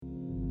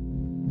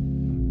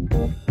Hey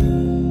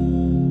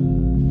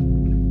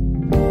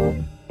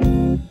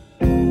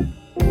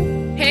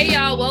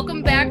y'all,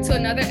 welcome back to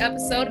another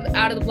episode of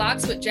Out of the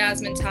Blocks with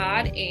Jasmine,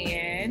 Todd,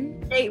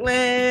 and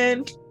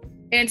Caitlin.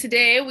 And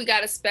today we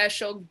got a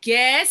special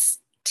guest,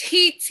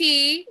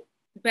 TeeTee.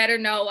 We better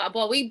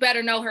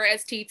know her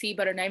as TeeTee,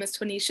 but her name is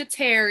TeeTee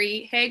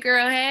Terry. Hey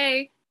girl,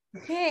 hey.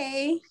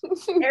 Hey.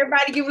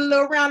 Everybody give a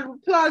little round of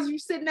applause. You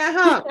sitting at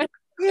home.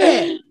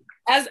 Yeah.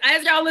 As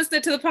y'all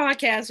listen to the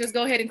podcast, just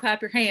go ahead and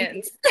clap your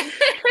hands.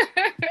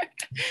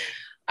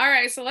 All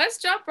right, so let's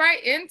jump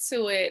right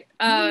into it.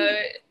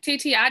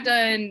 TeeTee, I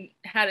done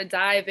had to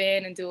dive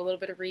in and do a little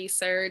bit of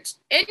research.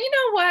 And you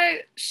know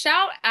what?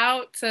 Shout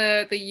out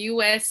to the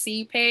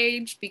USC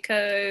page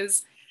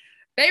because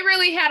they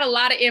really had a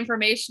lot of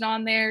information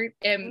on there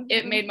and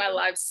it made my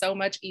life so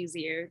much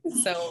easier.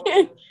 So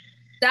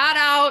shout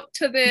out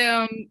to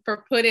them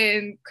for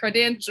putting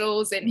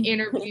credentials and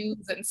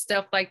interviews and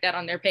stuff like that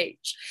on their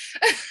page.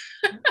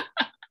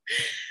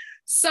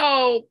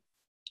 So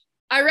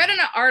I read in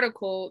an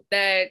article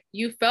that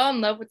you fell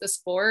in love with the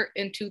sport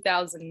in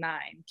 2009.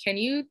 Can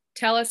you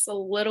tell us a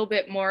little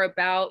bit more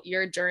about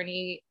your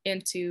journey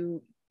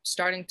into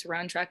starting to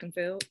run track and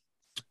field?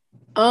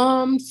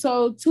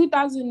 So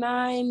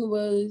 2009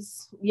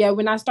 was,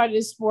 when I started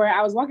this sport.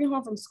 I was walking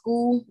home from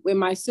school with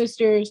my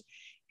sisters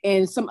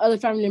and some other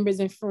family members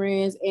and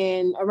friends.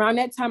 And around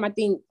that time, I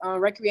think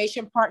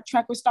recreation park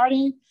track was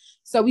starting.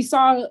 So we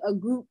saw a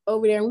group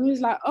over there and we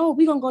was like, oh,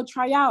 we're going to go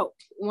try out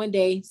one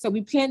day. So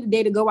we planned the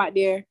day to go out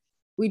there.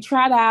 We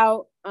tried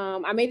out.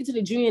 I made it to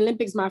the Junior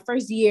Olympics my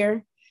first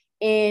year.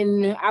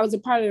 And I was a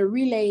part of the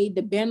relay,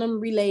 the Benham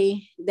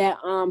relay that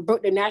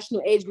broke the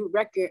national age group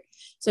record.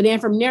 So then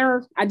from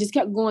there, I just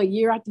kept going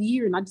year after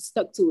year and I just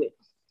stuck to it.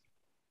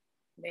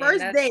 Man,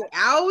 first day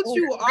out,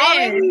 you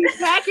already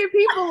packing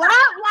people up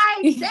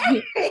like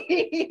that.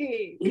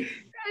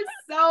 That's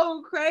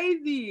so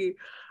crazy.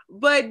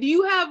 But do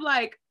you have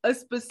like a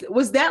specific,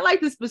 was that like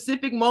the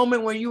specific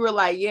moment when you were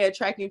like, yeah,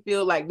 track and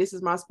field, like this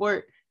is my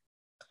sport?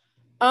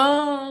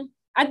 I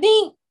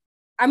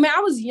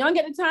was young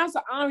at the time, so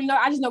I don't know.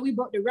 I just know we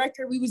broke the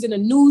record. We was in the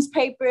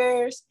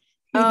newspapers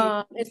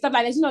and stuff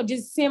like that. You know,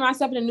 just seeing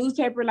myself in the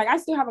newspaper. Like I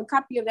still have a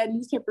copy of that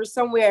newspaper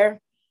somewhere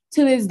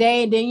to this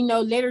day. And then, you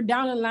know, later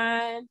down the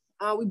line,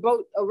 we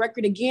broke a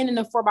record again in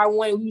the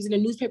 4x1. We was in the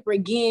newspaper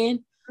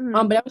again.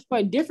 But that was for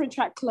a different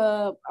track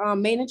club,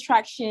 main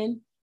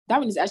attraction. That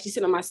one is actually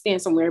sitting on my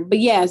stand somewhere. But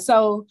yeah,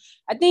 so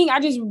I think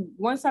I just,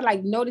 once I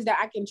like noticed that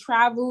I can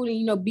travel and,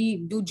 you know,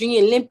 do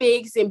Junior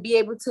Olympics and be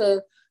able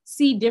to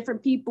see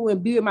different people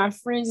and be with my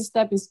friends and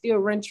stuff and still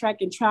run track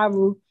and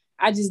travel,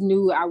 I just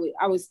knew I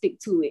would stick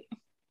to it.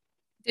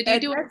 Did you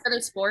do other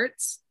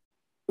sports?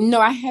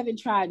 No, I haven't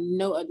tried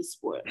no other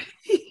sport.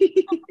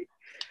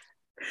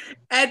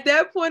 At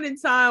that point in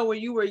time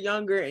when you were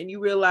younger and you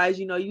realized,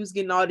 you know, you was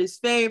getting all this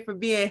fame for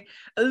being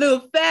a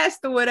little fast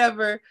or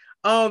whatever,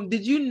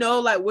 did you know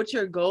like what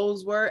your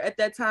goals were at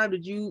that time?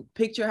 Did you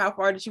picture how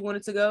far that you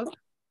wanted to go?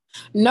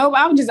 No,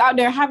 I was just out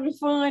there having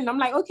fun. I'm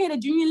like, okay, the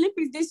Junior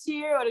Olympics this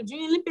year or the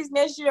Junior Olympics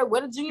next year.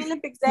 Where the Junior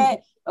Olympics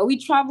at? Or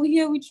we travel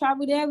here, we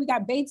travel there. We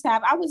got Bay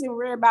Tab. I wasn't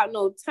worried about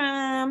no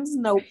times,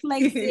 no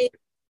places.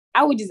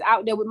 I was just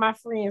out there with my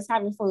friends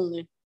having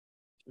fun.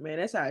 Man,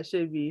 that's how it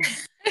should be.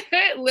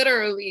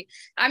 Literally.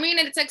 I mean,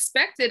 it's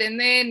expected. And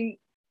then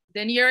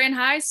you're in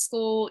high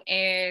school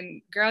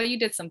and girl, you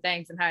did some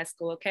things in high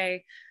school,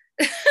 okay?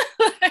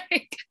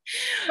 Like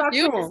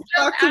you were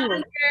still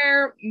out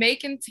there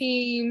making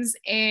teams.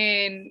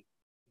 And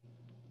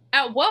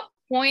at what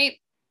point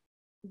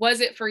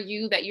was it for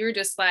you that you were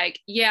just like,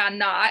 yeah,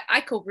 no,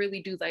 I could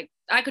really do, like,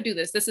 I could do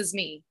this. This is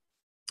me.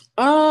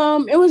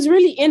 It was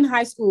really in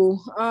high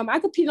school. I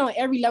competed on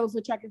every level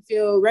for track and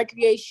field,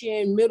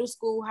 recreation, middle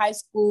school, high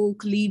school,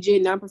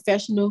 collegiate,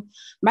 non-professional.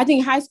 But I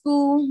think high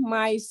school,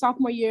 my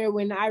sophomore year,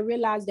 when I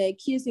realized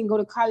that kids can go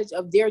to college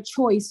of their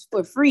choice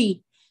for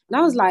free. And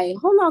I was like,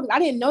 hold on, I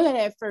didn't know that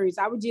at first.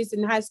 I was just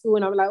in high school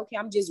and I was like, okay,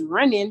 I'm just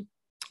running.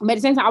 But at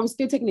the same time, I was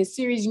still taking it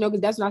serious, you know,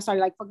 because that's when I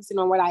started like focusing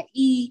on what I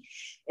eat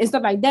and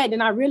stuff like that.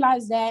 Then I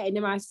realized that. And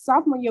then my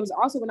sophomore year was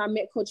also when I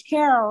met Coach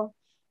Carroll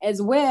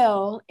as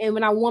well. And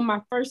when I won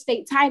my first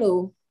state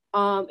title,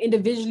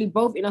 individually,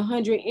 both in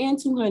 100 and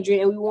 200,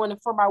 and we won a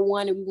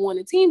 4x1 and we won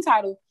a team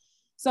title.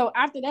 So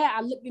after that,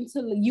 I looked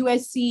into the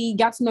USC,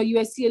 got to know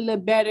USC a little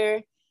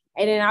better.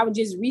 And then I was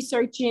just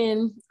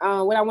researching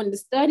what I wanted to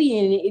study,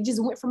 and it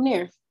just went from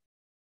there.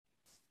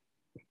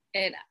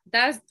 And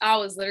I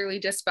was literally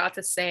just about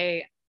to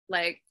say,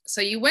 like,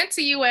 so you went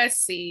to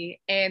USC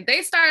and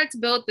they started to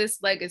build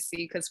this legacy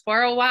because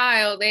for a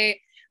while they've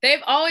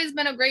always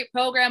been a great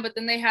program, but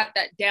then they had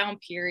that down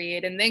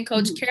period. And then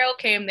Coach Carroll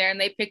came there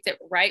and they picked it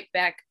right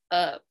back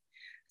up.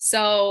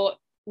 So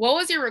what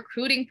was your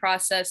recruiting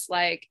process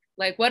like?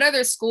 Like what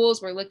other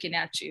schools were looking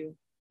at you?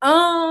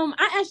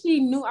 I actually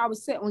knew I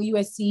was set on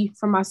USC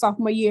from my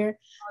sophomore year.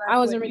 I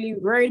wasn't really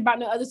worried about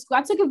no other school.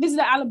 I took a visit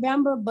to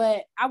Alabama,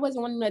 but I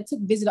wasn't one that took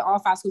visit to all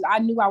 5 schools. I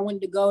knew I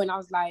wanted to go and I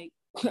was like,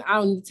 I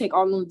don't need to take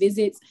all them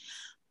visits.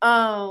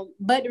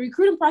 But the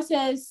recruiting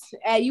process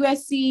at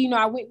USC, you know,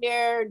 I went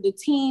there, the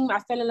team, I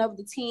fell in love with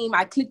the team,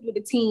 I clicked with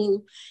the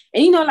team.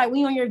 And, you know, like when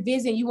you're on your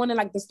visit, you want to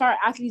like the star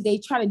athletes, they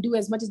try to do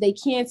as much as they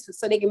can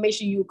so they can make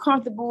sure you're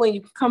comfortable and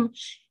you can come.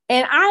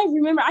 And I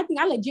remember, I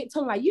think I legit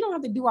told them, like, you don't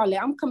have to do all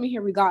that. I'm coming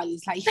here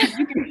regardless. Like,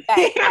 you can be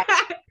back. Like,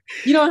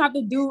 you don't have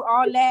to do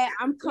all that.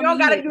 I'm coming. You don't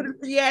got to do the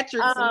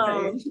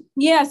theatrics.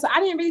 Yeah, so I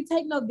didn't really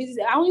take no visits.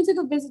 I only took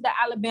a visit to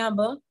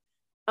Alabama.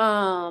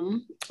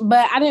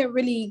 But I didn't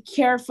really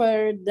care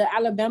for the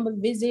Alabama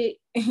visit,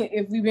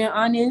 if we've been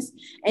honest.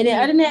 And then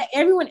other than that,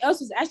 everyone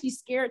else was actually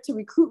scared to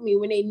recruit me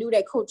when they knew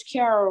that Coach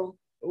Carroll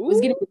was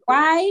getting me.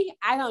 Why?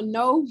 I don't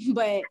know,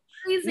 but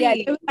yeah,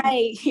 they was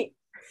like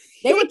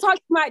they would talk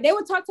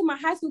to my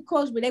high school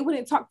coach, but they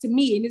wouldn't talk to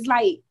me. And it's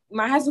like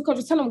my high school coach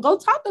would tell them, go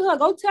talk to her,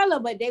 go tell her,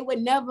 but they would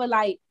never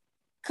like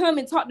come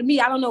and talk to me.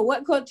 I don't know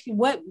what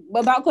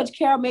about Coach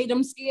Carroll made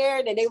them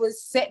scared that they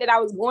was set that I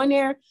was going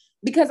there.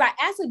 Because I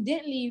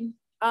accidentally,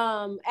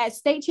 at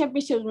state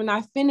championships, when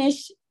I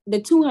finished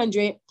the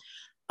 200,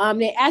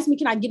 they asked me,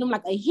 can I get them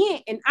like a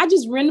hint? And I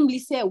just randomly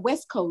said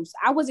West Coast.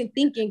 I wasn't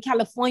thinking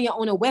California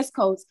on the West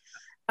Coast.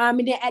 And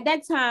then at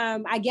that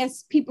time, I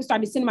guess people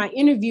started sending my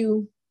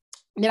interview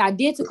that I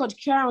did to Coach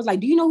Carroll. I was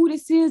like, do you know who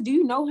this is? Do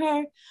you know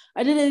her?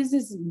 I did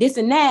this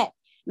and that.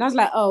 And I was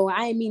like, oh,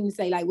 I didn't mean to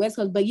say like West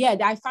Coast. But yeah,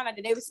 I found out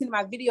that they were sending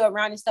my video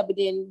around and stuff. But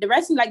then the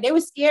rest of them, like, they were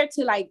scared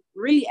to like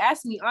really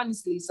ask me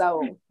honestly.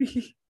 So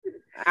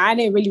I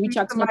didn't really reach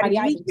out to nobody.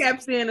 I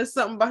kept saying there's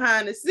something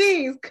behind the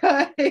scenes,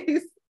 cause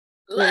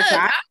look, so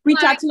I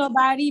reach out to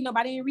nobody.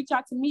 Nobody didn't reach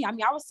out to me. I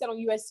mean, I was set on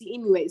USC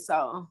anyway,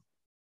 so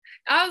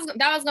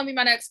that was gonna be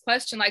my next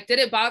question. Like, did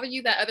it bother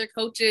you that other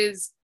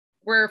coaches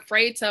were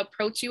afraid to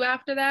approach you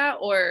after that,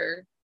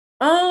 or?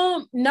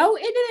 No,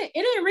 it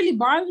didn't really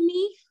bother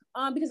me.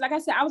 Because like I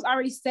said, I was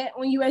already set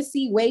on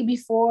USC way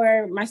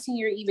before my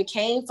senior even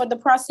came for the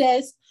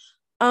process.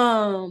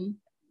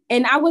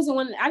 And I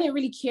didn't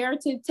really care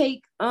to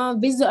take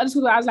visits to other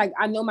schools. I was like,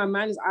 I know my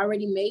mind is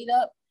already made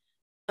up.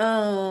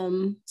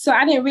 So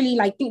I didn't really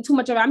like think too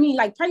much of it. I mean,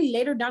 like probably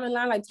later down the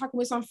line, like talking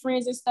with some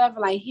friends and stuff,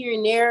 like here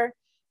and there,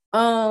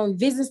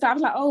 visit stuff. I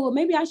was like, oh, well,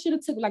 maybe I should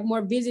have took like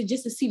more visits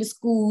just to see the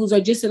schools or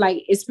just to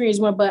like experience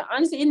more. But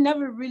honestly, it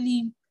never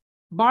really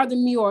bothered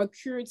me or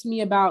occurred to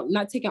me about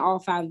not taking all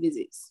 5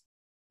 visits.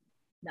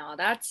 No,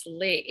 that's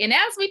lit. And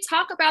as we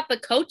talk about the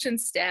coaching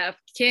staff,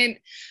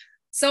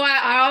 so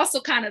I also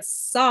kind of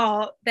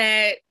saw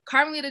that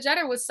Carmelita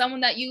Jeter was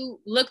someone that you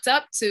looked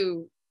up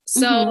to.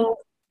 So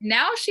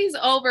now she's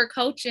over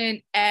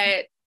coaching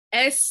at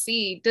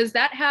SC. Does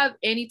that have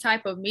any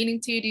type of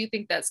meaning to you? Do you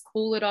think that's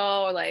cool at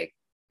all? Or like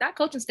that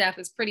coaching staff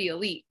is pretty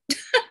elite.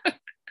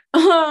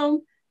 I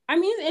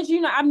mean, it's,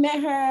 you know, I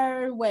met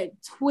her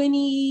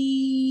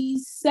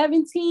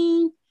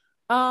 2017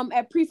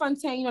 at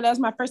Prefontaine. You know, that was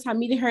my first time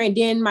meeting her. And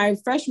then my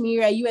freshman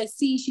year at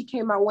USC, she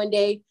came out one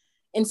day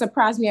and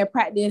surprised me at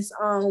practice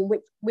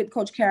with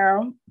Coach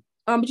Carroll.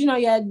 But you know,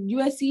 yeah,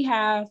 USC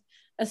have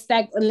a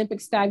stacked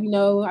Olympic staff. You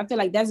know, I feel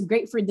like that's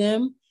great for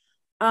them.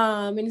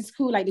 And it's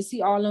cool like to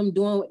see all of them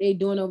doing what they're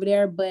doing over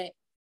there. But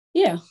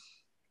yeah.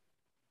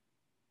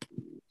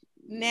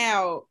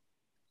 Now,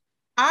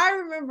 I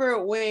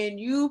remember when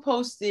you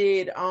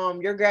posted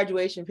your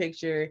graduation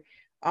picture.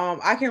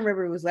 I can't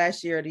remember if it was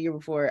last year or the year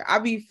before.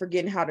 I'll be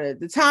forgetting how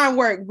the time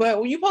worked.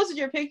 But when you posted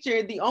your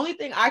picture, the only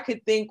thing I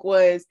could think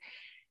was,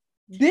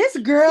 this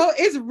girl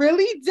is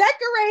really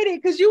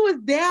decorated, because you was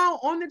down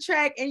on the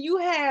track and you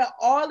had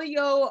all of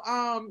your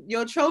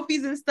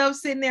trophies and stuff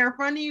sitting there in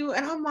front of you.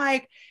 And I'm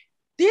like,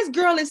 this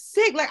girl is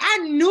sick. Like, I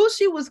knew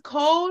she was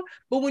cold,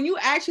 but when you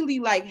actually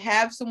like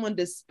have someone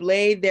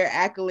display their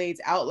accolades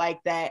out like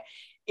that,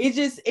 it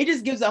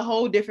just gives a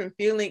whole different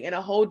feeling and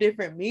a whole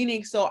different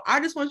meaning. So I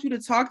just want you to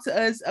talk to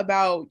us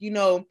about, you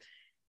know,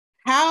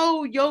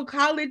 how your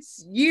college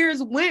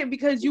years went,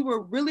 because you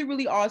were really,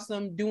 really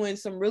awesome, doing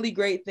some really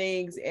great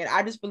things. And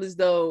I just feel as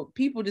though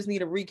people just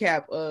need a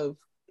recap of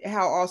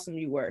how awesome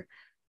you were.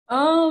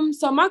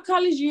 So my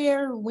college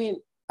year went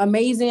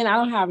amazing. I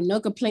don't have no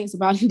complaints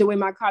about the way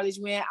my college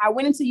went. I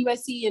went into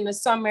USC in the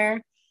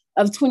summer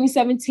of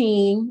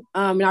 2017.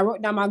 And I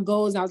wrote down my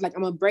goals. And I was like,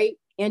 I'm gonna break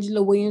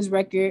Angela Williams'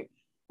 record,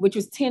 which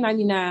was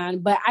 1099,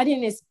 but I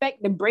didn't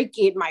expect to break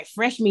it my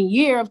freshman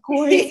year, of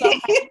course. So,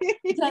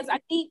 because I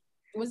think,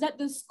 was that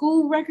the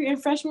school record and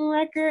freshman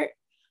record?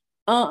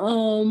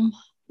 No,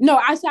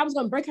 I said I was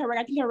gonna break her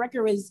record. I think her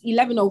record was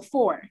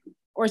 1104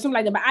 or something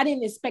like that, but I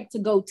didn't expect to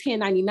go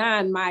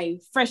 1099 my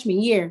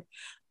freshman year.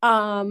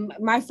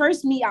 My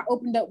first meet, I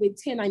opened up with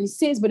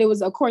 1096, but it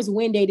was, of course,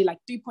 wind dated like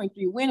 3.3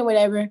 wind or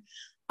whatever.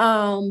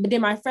 But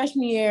then my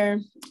freshman year,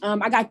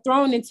 I got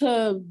thrown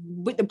into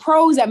with the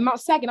pros at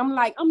Mount Sac, and I'm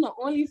like, I'm the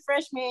only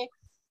freshman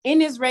in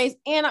this race,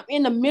 and I'm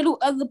in the middle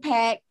of the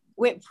pack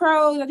with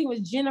pros. I think it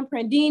was Jenna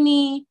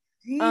Prandini.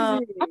 I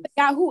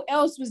forgot who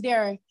else was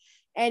there.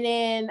 And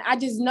then I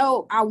just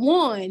know I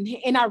won,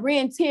 and I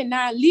ran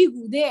 10.9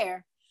 legal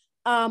there,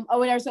 or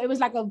whatever. So it was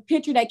like a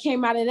picture that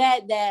came out of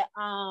that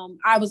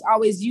I was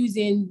always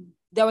using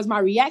that was my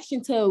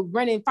reaction to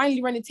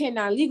finally running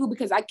 10-9 legal,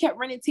 because I kept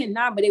running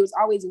 10-9, but it was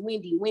always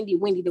windy.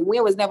 The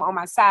wind was never on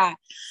my side.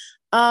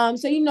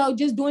 So, you know,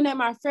 just doing that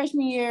my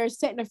freshman year,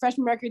 setting the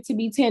freshman record to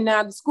be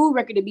 10-9, the school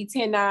record to be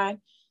 10-9,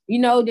 you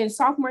know, then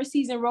sophomore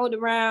season rolled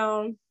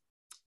around.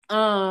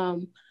 I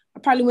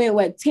probably went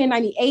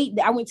 1098.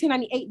 I went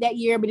 1098 that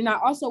year, but then I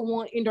also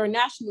won indoor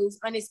nationals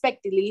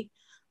unexpectedly.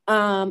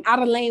 Out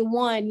of lane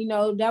 1, you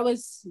know, that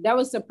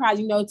was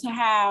surprising, you know, to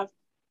have,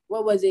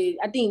 what was it?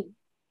 I think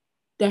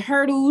the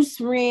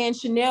hurdles ran,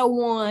 Chanel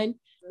won,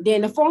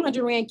 then the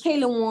 400 ran,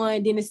 Kayla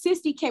won, then the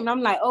 60 came, and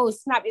I'm like, oh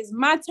snap, it's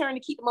my turn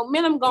to keep the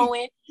momentum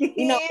going,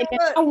 you know. And then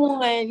I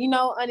won, you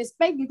know,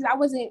 unexpectedly, because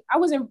I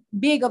wasn't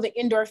big of an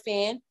indoor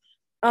fan,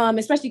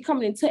 especially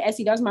coming into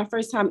SE. That was my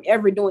first time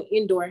ever doing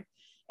indoor.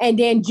 And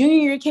then junior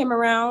year came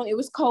around, it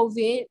was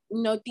COVID,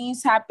 you know,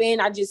 things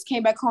happened. I just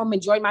came back home,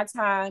 enjoyed my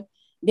time.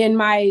 Then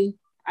I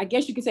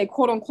guess you could say,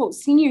 quote unquote,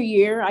 senior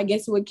year, I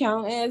guess it would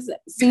count as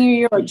senior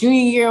year or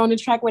junior year on the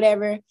track,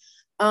 whatever.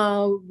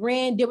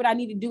 Did what I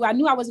need to do. I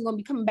knew I wasn't going to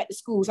be coming back to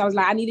school. So I was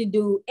like, I need to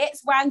do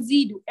X, Y, and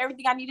Z, do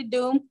everything I need to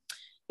do.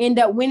 End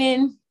up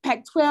winning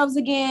Pac-12s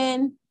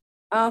again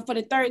for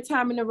the third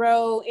time in a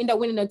row. End up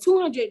winning the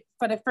 200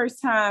 for the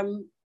first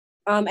time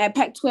at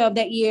Pac-12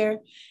 that year.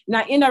 And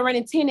I ended up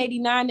running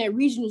 1089 at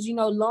regionals, you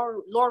know,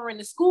 lowering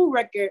the school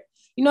record.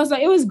 You know, so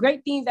it was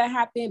great things that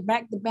happened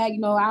back to back. You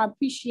know, I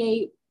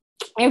appreciate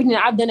everything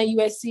that I've done at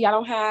USC. I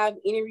don't have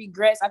any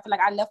regrets. I feel like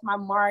I left my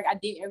mark. I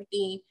did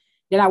everything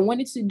that I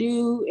wanted to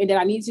do and that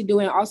I needed to do,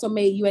 and also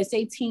made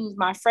USA teams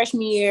my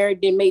freshman year,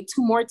 then made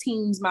 2 more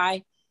teams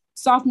my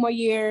sophomore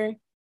year.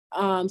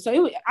 I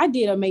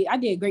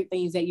did great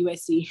things at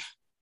USC.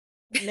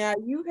 Now,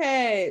 you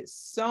had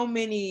so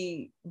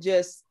many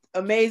just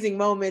amazing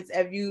moments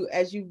as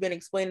you've been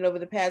explaining over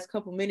the past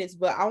couple minutes,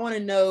 but I want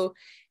to know,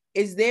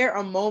 is there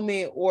a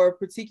moment or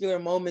particular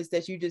moments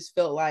that you just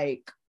felt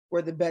like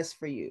were the best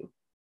for you?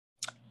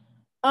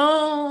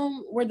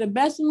 Were the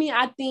best for me,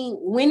 I think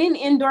winning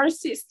indoor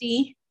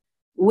 60,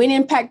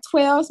 winning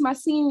Pac-12s my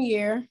senior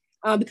year,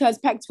 because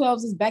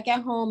Pac-12s is back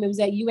at home. It was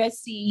at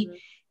USC. Mm-hmm.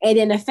 And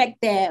then the fact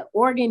that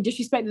Oregon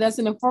disrespected us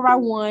in the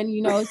 4x1,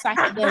 you know, so I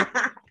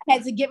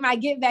had to get back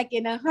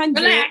in 100.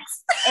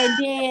 Relax.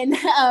 And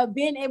then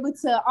being able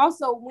to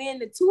also win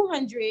the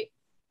 200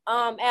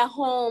 at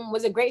home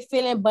was a great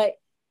feeling. But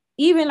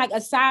even like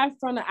aside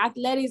from the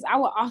athletics, I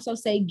would also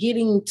say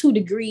getting 2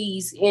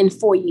 degrees in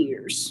 4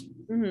 years.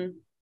 Mm-hmm.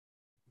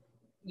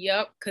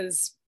 Yep,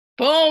 because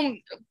boom,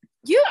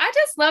 I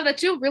just love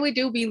that you really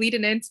do be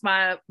leading into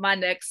my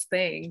next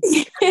thing.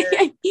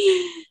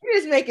 You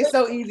just make it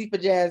so easy for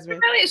Jasmine.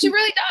 She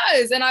really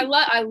does, and I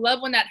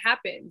love when that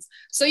happens.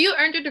 So you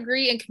earned a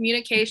degree in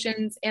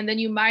communications, and then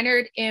you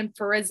minored in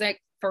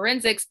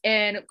forensics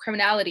and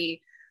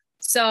criminality.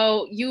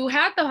 So you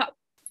have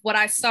what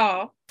I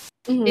saw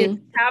is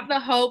have the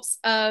hopes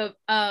of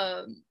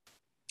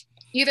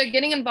either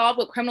getting involved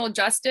with criminal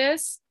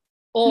justice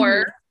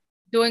or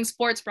doing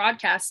sports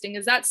broadcasting.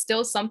 Is that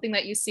still something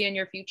that you see in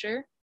your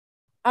future?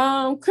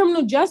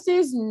 Criminal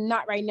justice,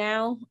 not right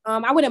now.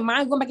 I wouldn't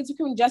mind going back into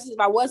criminal justice. If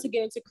I was to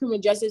get into criminal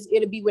justice,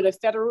 it'd be with a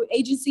federal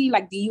agency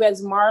like the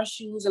U.S.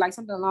 Marshals or like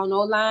something along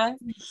those lines.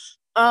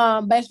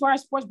 But as far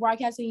as sports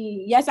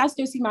broadcasting, yes, I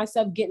still see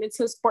myself getting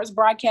into sports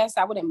broadcast.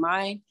 I wouldn't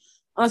mind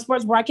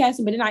sports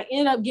broadcasting, but then I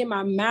ended up getting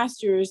my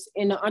master's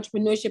in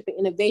entrepreneurship and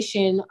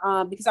innovation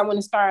because I want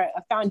to start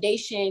a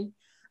foundation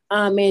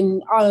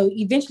and I'll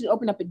eventually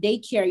open up a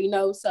daycare, you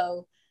know,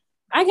 so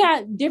I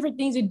got different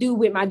things to do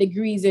with my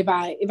degrees if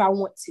I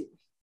want to.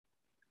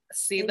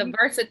 See the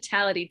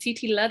versatility.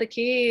 TeeTee love the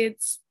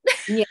kids.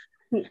 Yeah.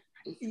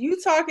 You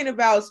talking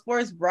about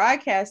sports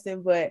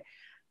broadcasting, but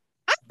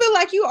I feel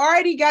like you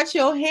already got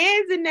your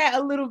hands in that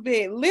a little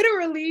bit,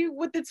 literally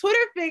with the Twitter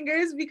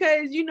fingers,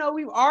 because, you know,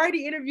 we've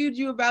already interviewed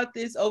you about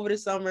this over the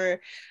summer,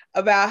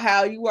 about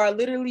how you are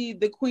literally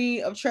the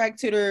queen of track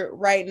Twitter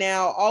right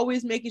now,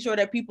 always making sure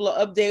that people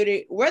are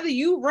updated. Whether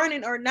you run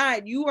it or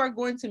not, you are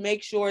going to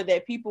make sure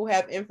that people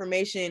have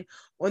information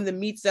on the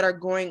meets that are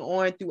going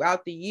on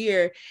throughout the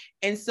year.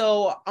 And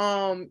so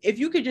if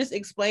you could just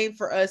explain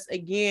for us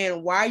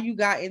again why you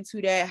got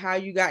into that, how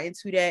you got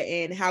into that,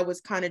 and how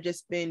it's kind of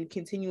just been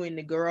continuing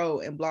to grow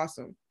and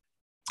blossom.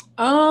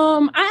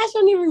 I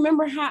actually don't even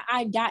remember how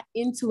I got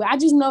into it. I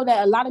just know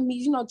that a lot of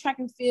meets, you know, track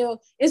and field,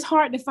 it's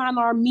hard to find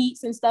our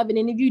meets and stuff. And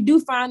then if you do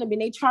find them,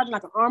 and they charge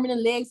like an arm and a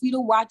leg for you to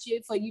watch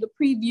it, for you to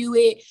preview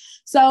it.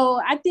 So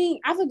I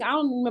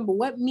don't remember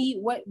what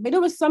meet, but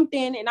it was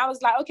something. And I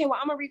was like, okay, well,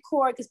 I'm gonna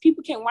record because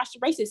people can't watch the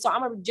races. So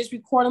I'm gonna just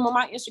record them on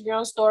my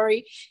Instagram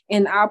story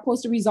and I'll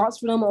post the results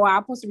for them, or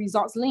I'll post the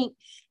results link.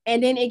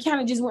 And then it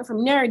kind of just went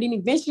from there. Then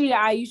eventually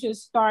I used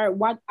to I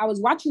was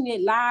watching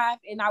it live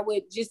and I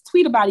would just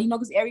tweet about it, you know,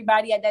 because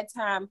everybody at that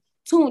time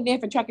tuned in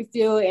for track and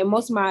field. And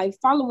most of my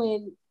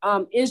following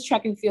is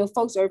track and field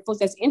folks, or folks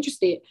that's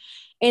interested.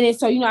 And then,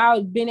 so, you know,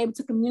 I've been able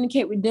to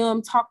communicate with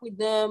them, talk with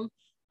them,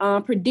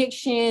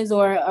 predictions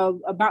or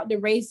about the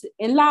race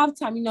in live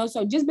time, you know,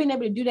 so just being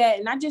able to do that.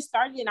 And I just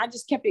started and I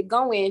just kept it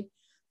going.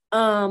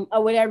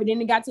 or whatever.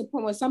 Then it got to the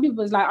point where some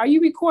people was like, are you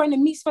recording the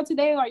meets for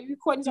today? Or are you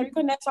recording this? Are you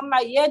recording that? So I'm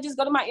like, yeah, just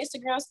go to my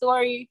Instagram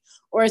story.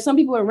 Or some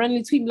people are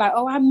randomly tweeting like,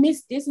 oh, I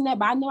missed this and that,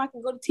 but I know I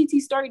can go to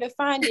TeeTee story to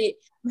find it.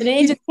 And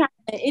then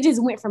it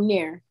just went from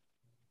there.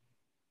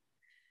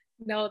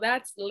 No,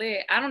 that's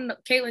lit. I don't know.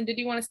 Caitlin, did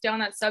you want to stay on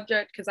that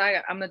subject? Because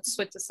I'm going to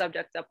switch the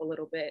subject up a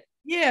little bit.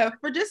 Yeah,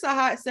 for just a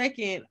hot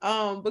second.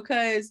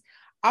 Because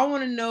I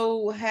want to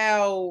know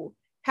how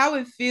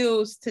it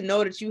feels to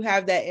know that you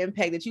have that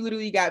impact, that you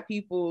literally got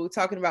people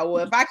talking about,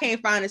 well, if I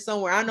can't find it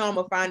somewhere, I know I'm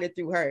going to find it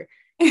through her.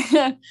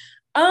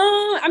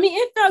 I mean,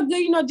 it felt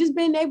good, just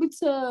being able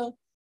to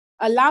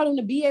allow them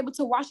to be able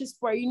to watch the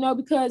sport,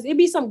 because it'd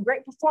be some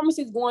great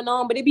performances going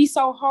on, but it'd be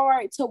so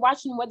hard to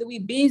watch them whether we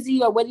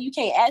busy or whether you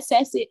can't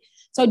access it.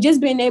 So just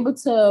being able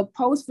to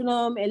post for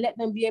them and let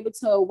them be able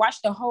to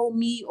watch the whole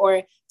meet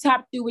or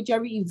tap through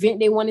whichever event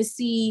they want to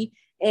see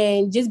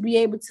and just be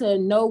able to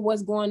know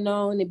what's going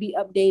on and be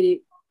updated.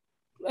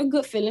 A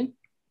good feeling.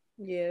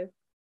 Yeah.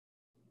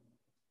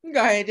 Go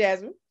ahead,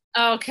 Jasmine.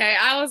 Okay,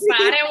 I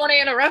didn't want to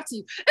interrupt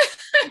you.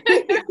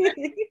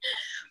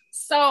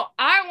 So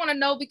I want to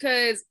know,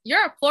 because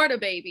you're a Florida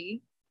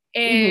baby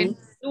and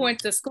you went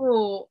to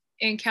school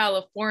in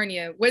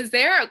California. Was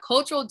there a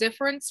cultural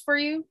difference for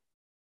you?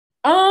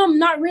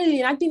 Not really.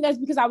 And I think that's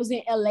because I was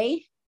in LA.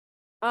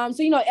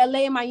 So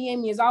LA and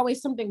Miami is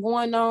always something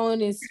going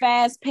on. It's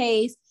fast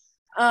paced.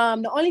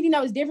 The only thing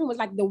that was different was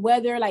like the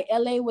weather. Like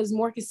LA was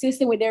more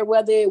consistent with their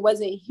weather. It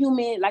wasn't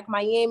humid like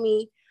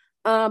Miami.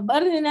 But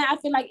other than that, I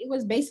feel like it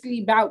was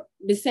basically about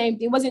the same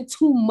thing. It wasn't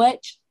too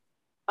much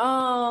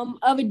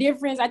of a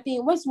difference. I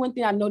think what's one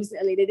thing I noticed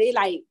in LA, that they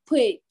like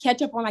put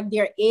ketchup on like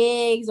their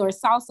eggs or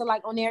salsa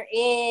like on their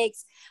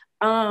eggs,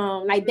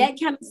 like that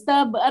kind of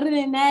stuff. But other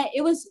than that,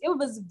 it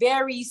was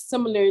very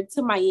similar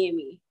to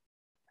Miami.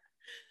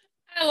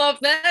 I love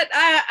that.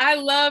 I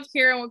love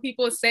hearing when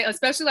people say,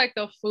 especially like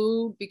the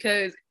food,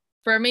 because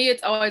for me,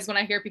 it's always when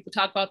I hear people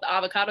talk about the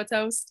avocado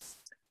toast,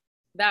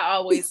 that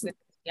always,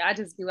 I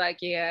just be like,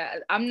 yeah,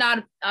 I'm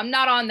not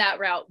on that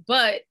route,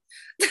 but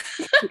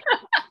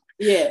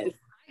yes,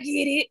 I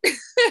get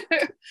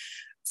it.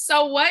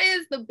 So what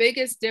is the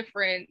biggest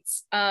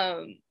difference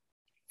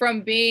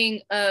from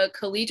being a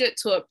collegiate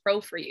to a pro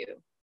for you?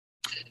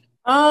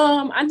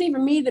 I think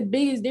for me, the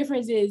biggest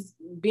difference is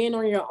being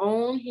on your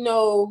own.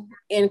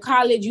 In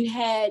college, you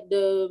had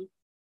the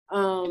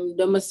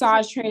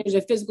massage trainers,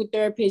 the physical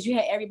therapists, you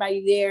had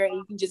everybody there and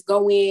you can just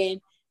go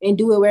in and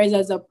do it. Whereas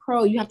as a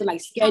pro, you have to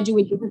like schedule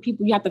with different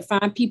people. You have to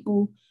find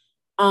people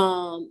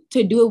to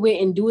do it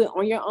with and do it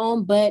on your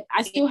own. But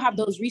I still have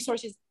those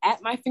resources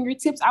at my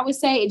fingertips. I would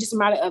say it's just a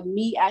matter of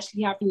me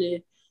actually having to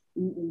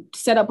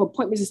set up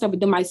appointments and stuff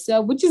with them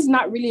myself, which is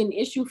not really an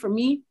issue for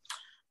me.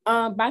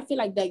 But I feel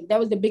like that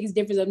was the biggest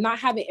difference of not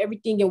having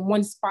everything in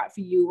one spot for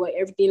you or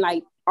everything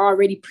like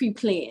already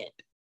pre-planned.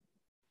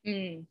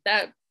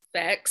 That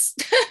facts.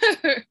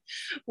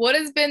 What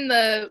has been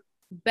the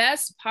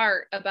best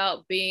part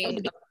about being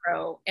a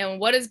pro, and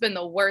what has been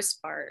the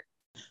worst part?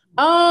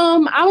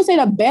 I would say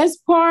the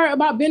best part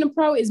about being a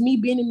pro is me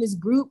being in this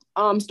group,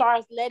 Star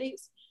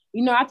Athletics.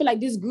 I feel like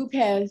this group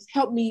has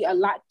helped me a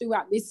lot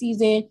throughout this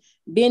season,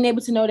 being able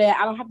to know that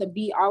I don't have to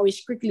be always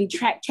strictly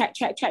track.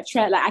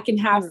 Like I can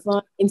have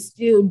fun and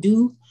still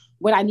do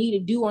what I need to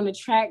do on the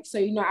track. So,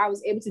 I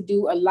was able to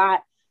do a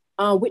lot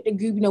with the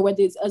group,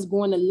 whether it's us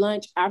going to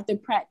lunch after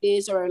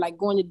practice or like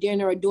going to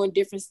dinner or doing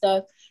different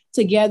stuff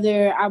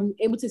together. I'm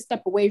able to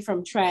step away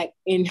from track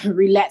and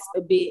relax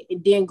a bit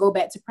and then go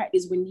back to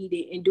practice when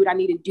needed and do what I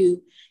need to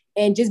do.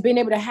 And just being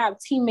able to have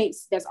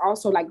teammates that's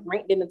also like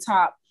ranked in the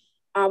top,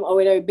 or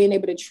whatever, being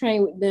able to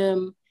train with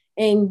them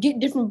and get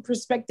different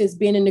perspectives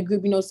being in the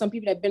group. Some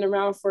people that have been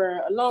around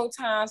for a long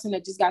time, some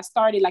that just got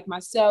started like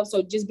myself.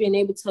 So just being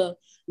able to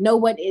know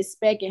what to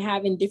expect and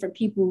having different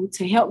people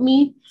to help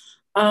me.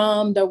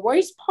 The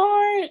worst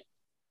part,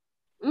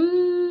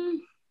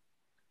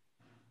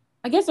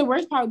 I guess the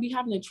worst part would be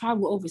having to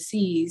travel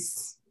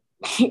overseas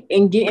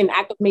and getting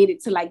acclimated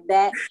to like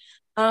that.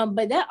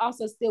 But that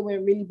also still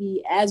wouldn't really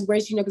be as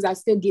worse, because I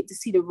still get to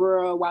see the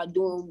world while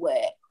doing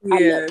what I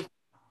love.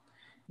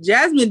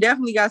 Jasmine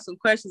definitely got some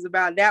questions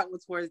about that one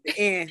towards the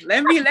end.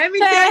 Let me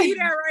tell you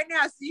that right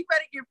now, so you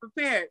better get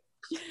prepared.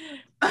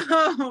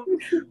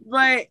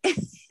 But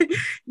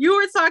you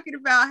were talking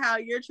about how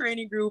your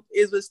training group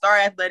is with Star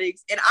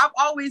Athletics, and I've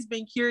always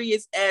been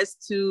curious as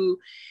to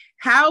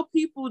how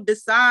people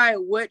decide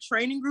what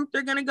training group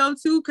they're gonna go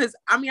to. Because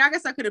I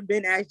guess I could have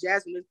been asked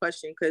Jasmine this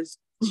question because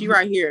she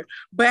right here.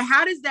 But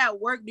how does that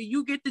work? Do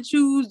you get to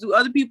choose? Do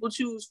other people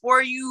choose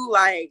for you?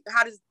 Like,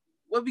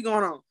 what be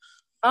going on?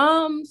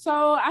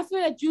 So I feel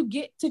that you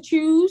get to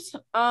choose,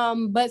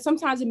 but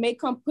sometimes it may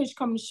come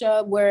to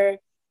shove where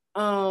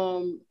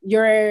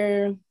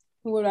your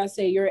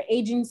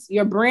agents,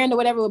 your brand or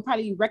whatever would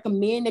probably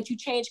recommend that you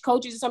change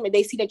coaches or something.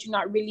 They see that you're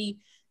not really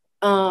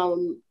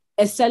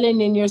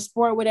excelling in your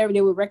sport, whatever,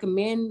 they would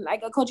recommend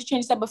like a coach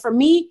change stuff. But for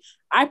me,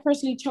 I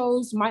personally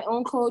chose my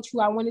own coach who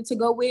I wanted to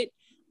go with.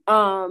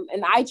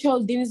 And I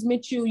chose Dennis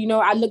Mitchell.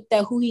 I looked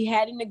at who he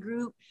had in the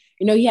group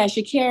You know, he had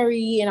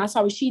Sha'Carri, and I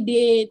saw what she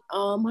did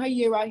her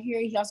year out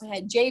here. He also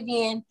had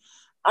Javian.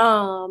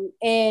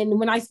 And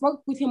when I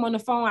spoke with him on the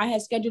phone, I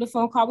had scheduled a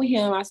phone call with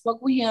him. I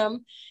spoke with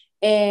him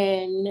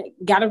and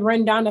got a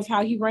rundown of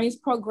how he ran his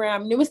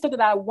program. And it was stuff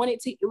that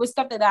it was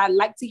stuff that I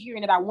liked to hear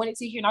and that I wanted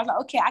to hear. And I was like,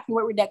 okay, I can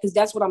work with that because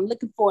that's what I'm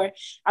looking for.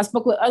 I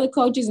spoke with other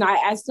coaches and I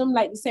asked them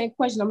like the same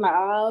question. I'm like,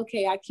 oh,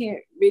 okay,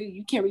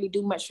 you can't really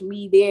do much for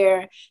me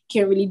there.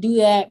 Can't really do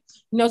that.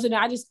 You know, so then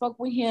I just spoke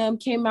with him,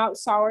 came out,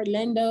 saw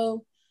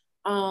Orlando,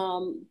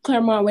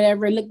 Claremont,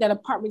 whatever, looked at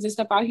apartments and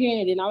stuff out here.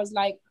 And then I was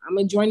like, I'm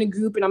gonna join the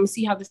group and I'm gonna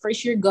see how the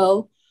first year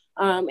go.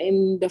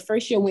 And the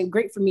first year went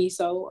great for me.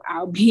 So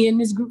I'll be in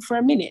this group for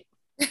a minute.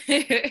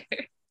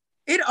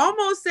 It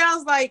almost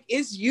sounds like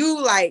it's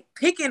you like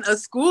picking a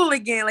school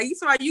again. Like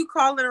you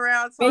calling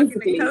around talking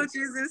Basically. to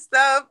coaches and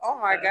stuff. Oh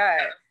my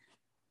God.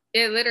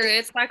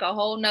 It's like a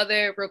whole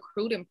nother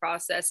recruiting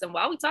process. And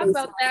while we talk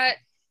about that,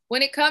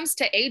 when it comes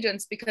to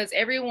agents, because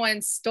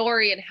everyone's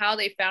story and how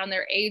they found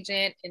their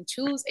agent and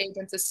choose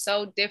agents is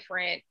so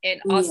different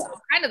and also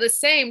kind of the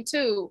same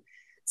too.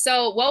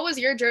 So what was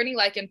your journey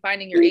like in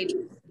finding your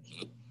agent?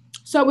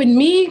 So with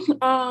me,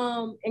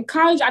 in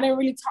college, I didn't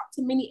really talk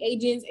to many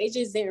agents.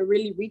 Agents didn't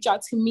really reach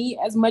out to me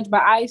as much,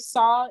 but I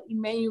saw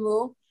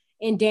Emmanuel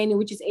and Daniel,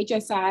 which is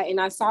HSI, and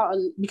I saw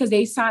because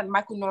they signed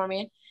Michael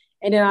Norman,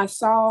 and then I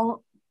saw,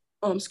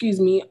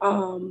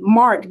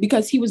 Mark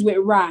because he was with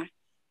Rye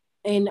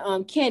and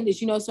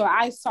Candace, you know, so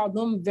I saw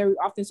them very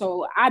often.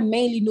 So I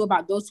mainly knew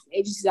about those two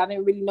agencies. I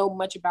didn't really know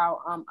much about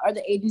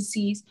other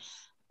agencies.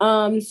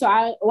 So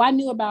I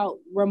knew about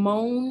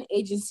Ramon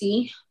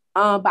agency.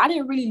 But I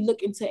didn't really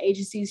look into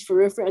agencies for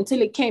real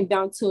until it came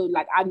down to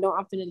like, I know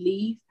I'm gonna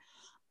leave.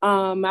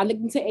 I looked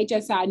into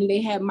HSI. I knew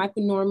they had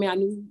Michael Norman. I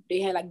knew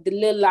they had like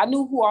I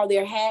knew who all they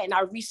had, and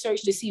I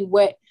researched to see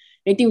what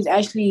they think was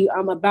actually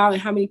about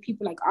and how many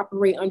people like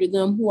operate under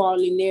them, who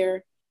all in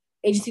their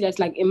agency that's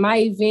like in my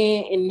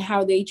event and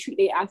how they treat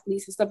their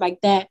athletes and stuff like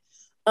that.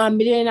 But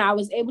then I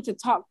was able to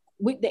talk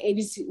with the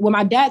agency. Well,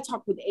 my dad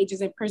talked with the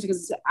agents in person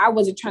because I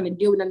wasn't trying to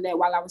deal with none of that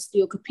while I was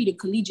still competing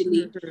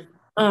collegiately.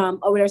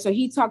 Over there. So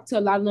he talked to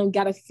a lot of them,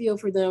 got a feel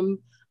for them.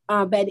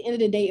 But at the end of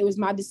the day, it was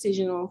my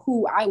decision on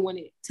who I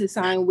wanted to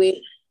sign with.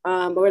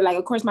 Or like,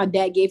 of course, my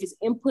dad gave his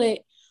input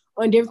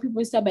on different people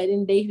and stuff. But at the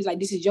end of the day, he was like,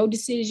 this is your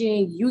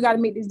decision. You got to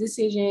make this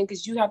decision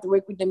because you have to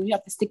work with them. You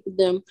have to stick with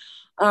them.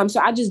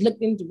 So I just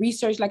looked into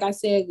research, like I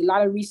said, a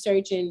lot of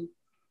research and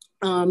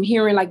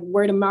hearing like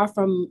word of mouth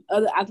from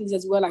other athletes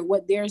as well, like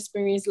what their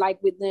experience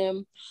like with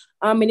them.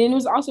 And then it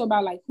was also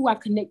about like who I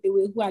connected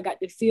with, who I got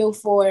the feel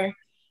for.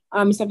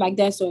 And stuff like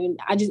that. So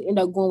I just ended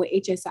up going with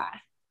HSI.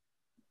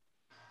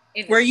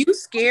 Were you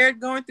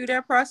scared going through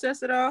that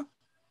process at all?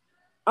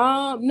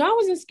 No, I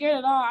wasn't scared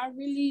at all.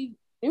 It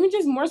was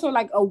just more so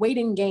like a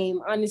waiting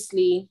game,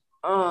 honestly.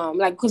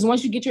 Like, because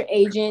once you get your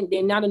agent,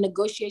 then now the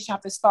negotiation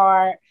have to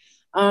start.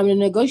 The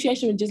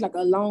negotiation was just like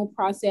a long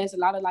process, a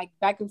lot of like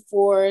back and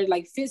forth,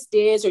 like fix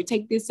this or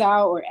take this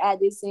out or add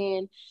this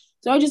in.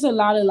 So just a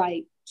lot of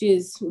like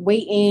just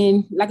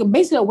waiting, like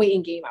basically a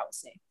waiting game, I would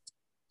say.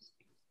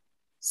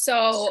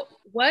 So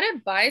what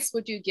advice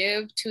would you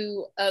give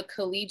to a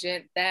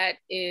collegiate that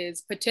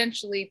is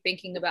potentially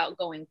thinking about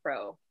going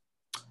pro?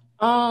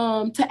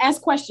 To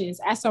ask questions,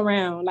 ask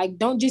around. Like,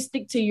 don't just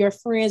stick to your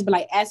friends, but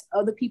like ask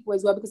other people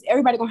as well, because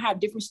everybody gonna have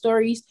different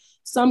stories.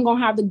 Some gonna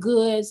have the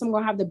good, some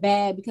gonna have the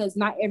bad, because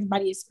not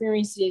everybody's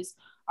experiences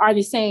are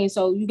the same.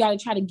 So you gotta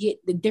try to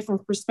get the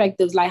different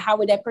perspectives. Like, how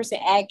would that person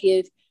act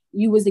if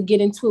you was to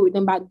get into it with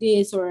them about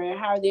this, or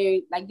how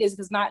they're like this?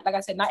 Because not, like I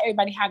said, not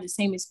everybody have the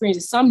same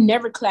experiences. Some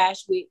never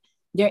clash with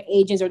their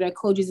agents or their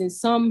coaches, and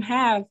some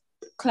have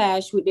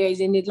clashed with theirs.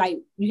 And it's like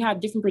you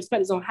have different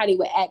perspectives on how they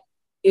would act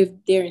if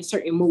they're in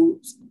certain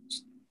moods.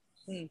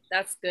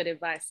 That's good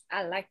advice.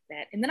 I like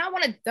that. And then I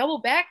want to double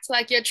back to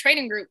like your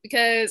training group,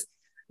 because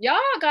y'all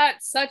got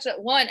such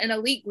an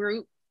elite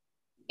group.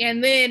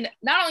 And then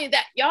not only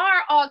that, y'all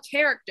are all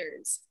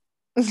characters.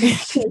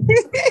 What's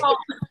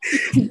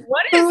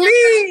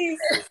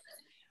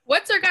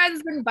your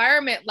guys'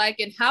 environment like,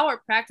 and how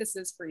are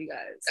practices for you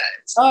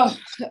guys?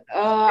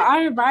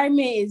 Our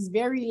environment is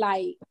very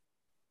like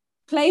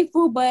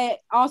playful, but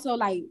also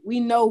like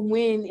we know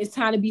when it's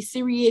time to be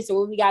serious and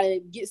when we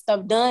gotta get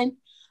stuff done.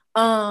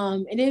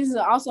 And it is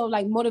also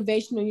like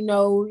motivational. You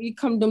know, you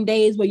come them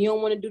days where you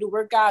don't want to do the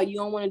workout, you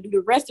don't want to do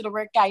the rest of the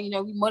workout. You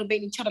know, we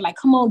motivate each other like,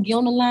 come on, get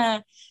on the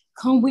line,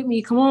 come with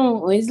me, come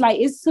on. It's like,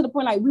 it's to the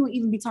point like we would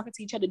even be talking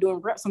to each other doing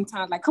reps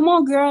sometimes, like, come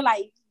on, girl,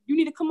 like you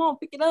need to come on,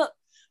 pick it up,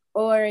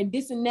 or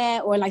this and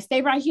that, or like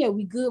stay right here,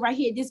 we good right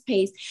here at this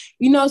pace,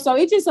 you know. So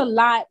it's just a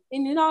lot,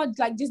 and it all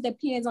like just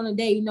depends on the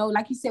day, you know.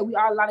 Like you said, we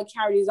are a lot of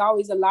characters,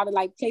 always a lot of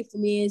like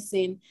playfulness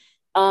and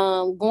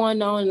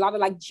going on, a lot of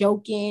like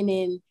joking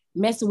and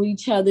messing with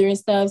each other and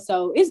stuff.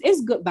 So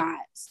it's good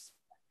vibes.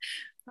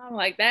 I'm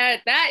like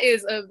that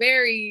is a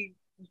very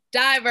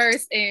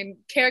diverse and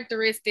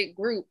characteristic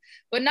group.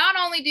 But not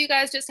only do you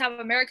guys just have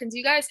Americans,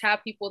 you guys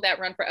have people that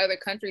run for other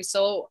countries.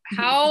 So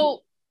how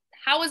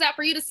how was that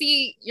for you to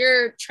see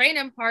your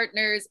training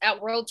partners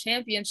at World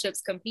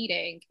Championships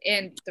competing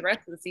and the rest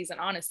of the season?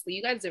 Honestly,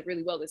 you guys did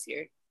really well this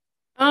year.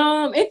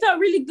 It felt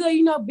really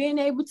good, being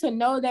able to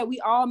know that we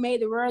all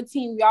made the world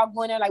team. We all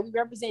going there, like we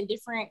represent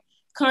different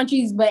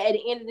countries, but at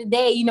the end of the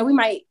day, we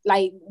might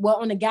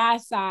on the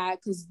guys' side,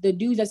 because the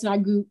dudes that's in our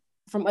group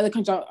from other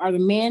countries are the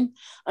men.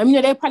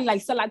 They probably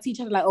sell out to each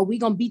other, like, oh, we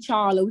gonna beat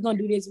y'all, or we gonna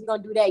do this, we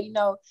gonna do that,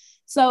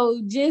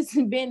 So just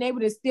being able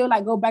to still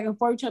go back and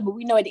forth each other, but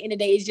we know at the end of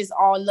the day, it's just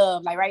all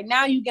love. Like right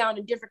now, you got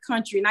in a different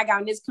country and I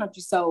got in this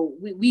country, so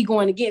we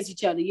going against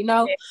each other,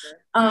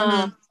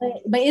 But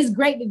it's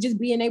great to just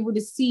being able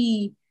to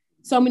see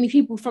so many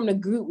people from the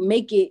group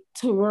make it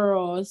to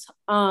Worlds,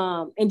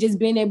 and just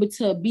being able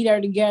to be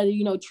there together,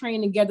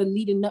 train together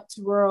leading up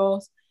to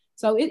Worlds.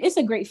 So it's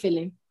a great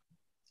feeling.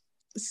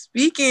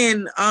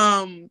 Speaking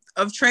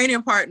of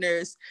training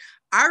partners,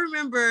 I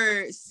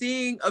remember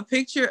seeing a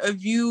picture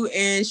of you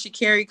and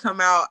Sha'Carri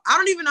come out. I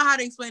don't even know how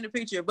to explain the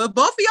picture, but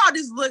both of y'all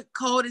just look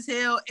cold as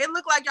hell. It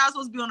looked like y'all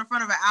supposed to be on the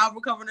front of an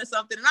album cover or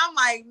something. And I'm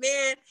like,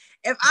 man,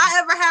 if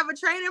I ever have a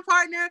training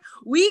partner,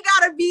 we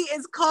gotta be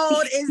as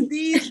cold as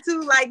these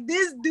two. Like,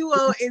 this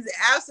duo is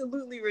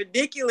absolutely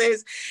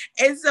ridiculous.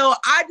 And so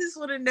I just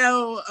want to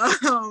know,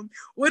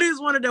 what is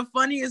one of the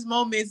funniest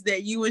moments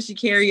that you and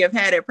Sha'Carri have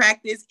had at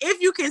practice,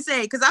 if you can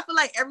say? Because I feel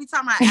like every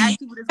time I ask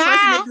people this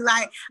question, they be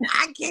like,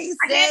 I can't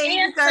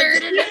say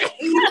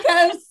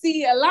because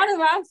see, a lot of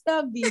our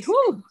stuff be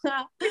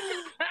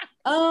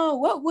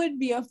what would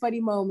be a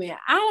funny moment?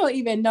 I don't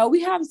even know.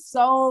 We have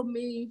so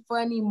many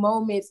funny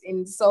moments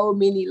and so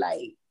many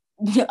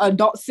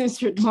adult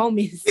censored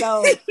moments.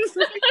 So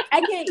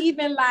I can't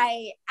even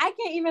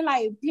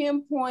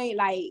pinpoint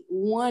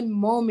one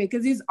moment,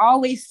 because there's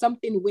always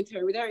something with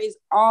her. There is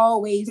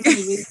always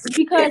something with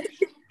her,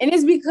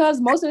 it's because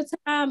most of the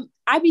time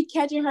I be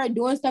catching her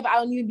doing stuff I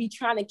don't even be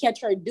trying to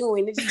catch her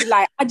doing. It's just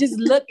I just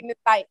look and it's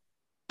like,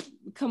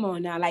 come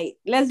on now,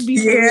 let's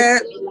be real.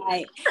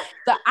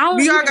 So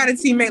we all got a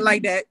teammate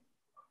like that.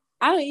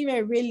 I don't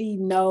even really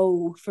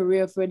know for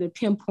real for the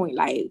pinpoint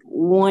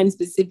one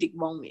specific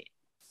moment.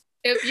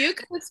 If you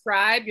could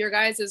describe your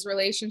guys'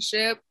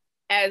 relationship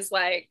as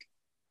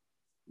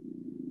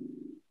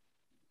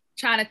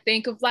trying to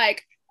think of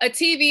a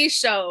TV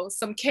show,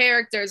 some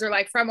characters, or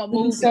from a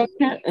movie, what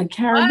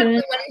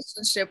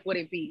relationship would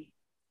it be?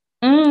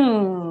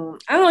 I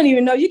don't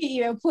even know. You can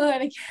even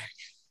put a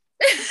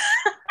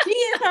she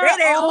is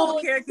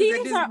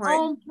her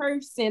own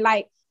person.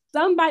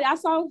 Somebody, I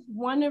saw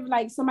one of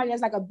somebody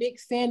that's a big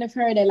fan of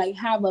her that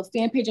have a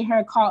fan page of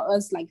her called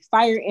us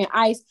Fire and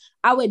Ice.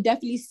 I would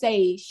definitely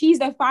say she's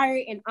the fire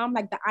and I'm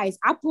the ice.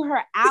 I put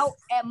her out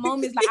at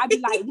moments I'd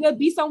be we'll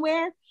be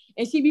somewhere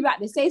and she'd be about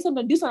to say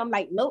something, do something.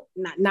 I'm nope,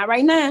 not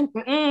right now.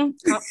 Calm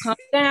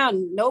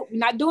down. Nope, we're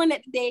not doing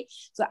that today.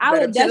 So I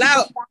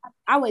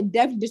would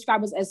definitely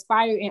describe us as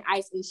fire and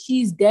ice, and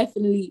she's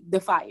definitely the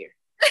fire.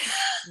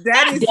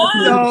 That is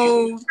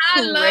so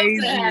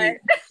crazy.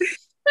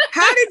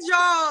 How did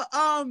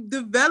y'all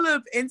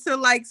develop into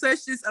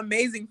such this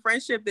amazing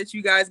friendship that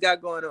you guys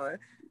got going on?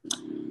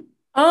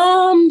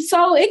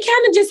 So it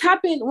kind of just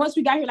happened once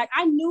we got here.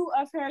 I knew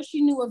of her,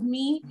 she knew of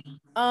me.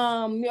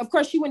 Of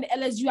course, she went to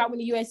LSU, I went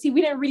to USC.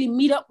 We didn't really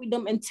meet up with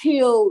them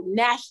until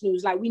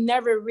nationals. We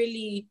never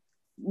really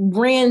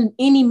ran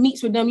any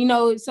meets with them,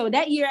 So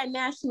that year at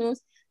nationals,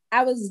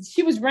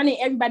 she was running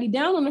everybody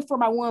down on the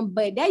 4x1.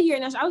 But that year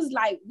at nationals,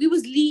 we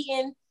was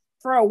leading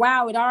for a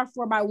while with our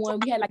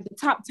 4x1. We had the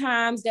top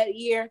times that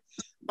year.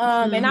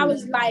 And I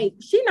was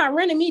she's not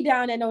running me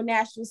down at no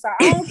national. So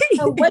I don't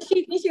know what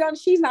she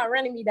thinks she's not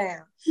running me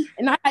down.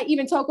 And I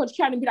even told Coach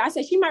Captain, I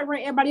said she might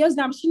run everybody else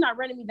down, but she's not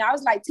running me down. I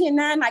was 10-9,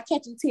 not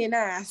catching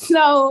 10-9.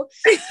 So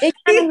it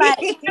kind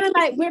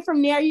of went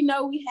from there.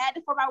 We had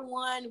the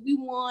 4x1, we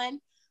won.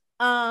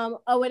 Or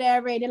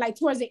whatever. And then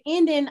towards the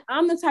ending,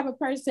 I'm the type of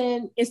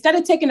person, instead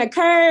of taking a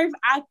curve,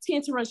 I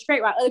tend to run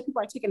straight while other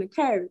people are taking a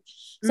curve.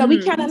 So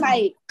we kind of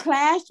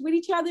clashed with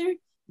each other,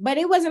 but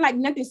it wasn't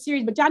nothing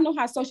serious. But y'all know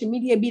how social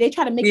media be. They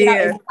try to make it out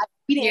as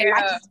we didn't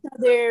like each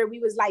other. We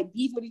was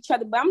beef with each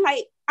other. But I'm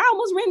we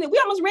almost ran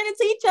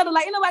into each other.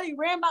 Ain't nobody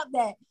ran about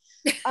that.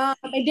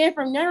 And then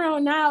from there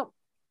on out,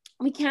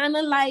 we kind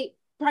of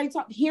probably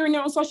talked here and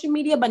there on social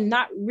media, but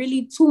not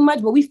really too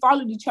much, but we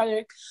followed each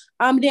other.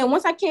 Then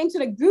once I came to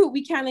the group,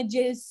 we kind of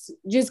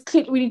just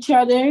clicked with each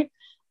other.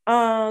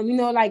 My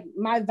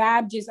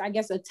vibe just, I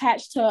guess,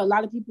 attached to a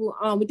lot of people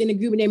within the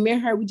group. And then me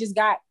and her, we just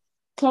got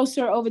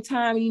closer over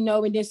time,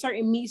 and then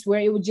certain meets where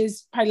it was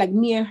just probably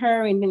me and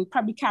her, and then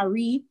probably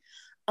Kyrie,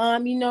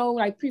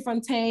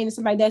 Prefontaine and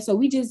stuff like that. So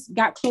we just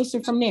got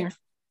closer from there.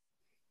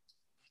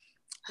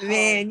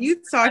 Man,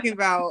 you talking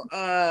about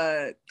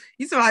 10-9,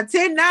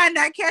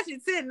 not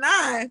catching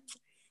 10-9.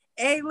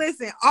 Hey,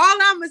 listen, all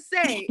I'ma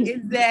say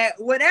is that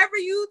whatever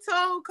you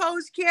told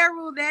Coach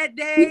Carroll that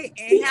day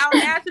and how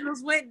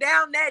nationals went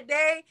down that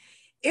day,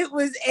 it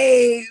was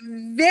a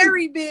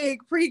very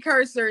big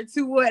precursor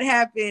to what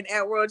happened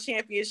at World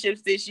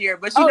Championships this year.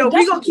 But we're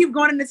gonna keep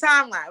going in the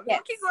timeline. We're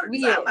gonna keep going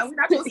in the timeline. We're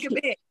not gonna skip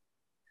it.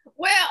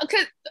 Well,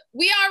 because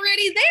we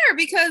already there,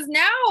 because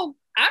now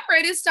I'm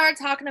ready to start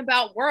talking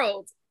about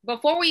worlds.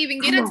 Before we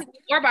even get into the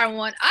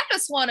 4x1, I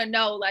just want to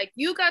know, like,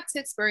 you got to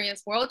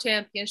experience world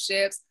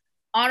championships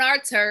on our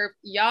turf.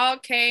 Y'all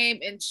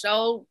came and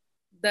showed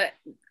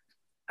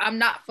I'm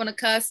not gonna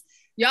cuss.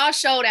 Y'all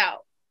showed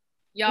out.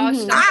 Y'all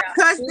showed out.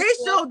 Cuss,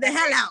 they showed the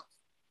hell out.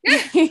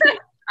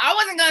 I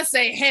wasn't gonna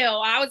say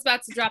hell. I was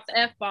about to drop the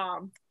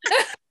F-bomb.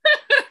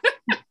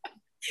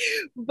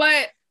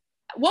 But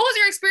what was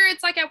your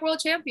experience like at World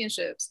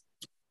Championships?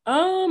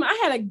 I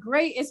had a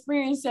great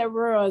experience at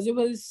Worlds. It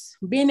was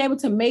being able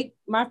to make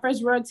my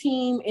first World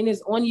team and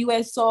it's on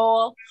US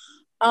soil.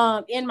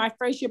 In my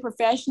first year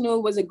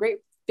professional was a great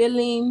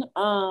feeling.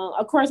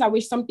 Of course, I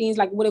wish some things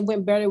like would have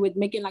went better with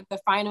making like the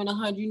final in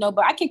 100,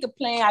 but I can't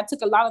complain. I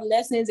took a lot of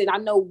lessons and I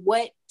know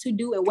what to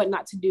do and what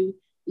not to do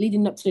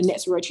leading up to the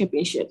next World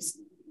Championships.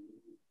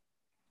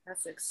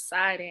 That's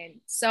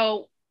exciting.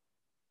 So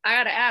I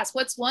gotta ask,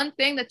 what's one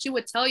thing that you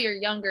would tell your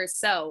younger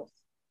self?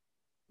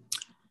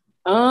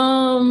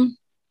 To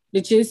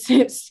just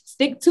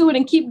stick to it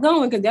and keep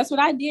going, because that's what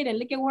I did, and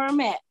look at where I'm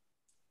at.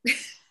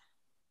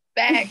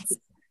 Facts.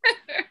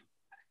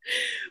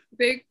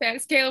 Big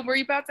facts. Caleb, were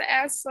you about to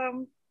ask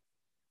some?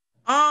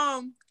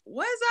 Was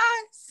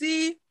I?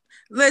 See,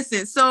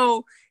 listen,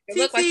 so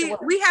TeeTee,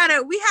 we had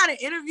an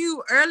interview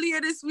earlier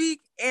this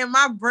week, and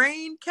my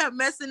brain kept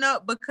messing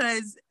up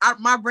because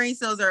my brain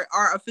cells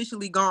are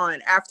officially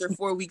gone after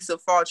 4 weeks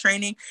of fall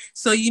training.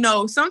 So,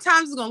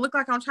 sometimes it's gonna look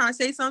like I'm trying to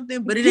say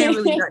something, but it ain't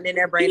really nothing in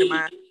that brain of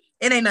mine.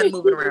 It ain't nothing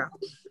moving around.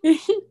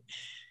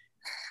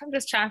 I'm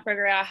just trying to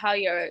figure out how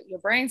your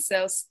brain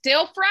cells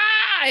still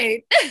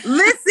fried.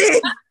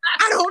 Listen,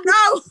 I don't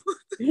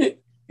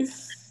know.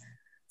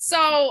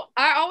 So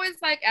I always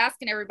like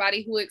asking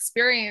everybody who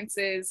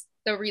experiences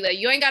the relay.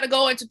 You ain't got to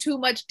go into too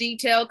much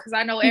detail because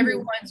I know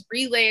everyone's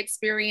relay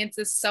experience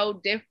is so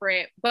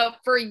different. But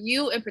for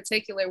you in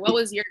particular, what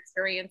was your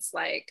experience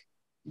like?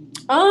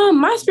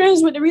 My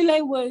experience with the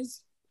relay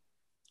was,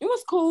 it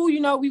was cool.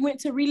 We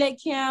went to relay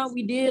camp.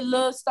 We did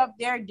little stuff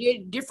there,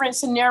 did different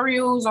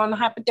scenarios on the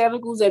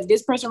hypotheticals of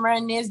this person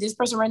ran this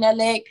person ran that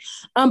leg.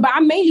 But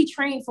I mainly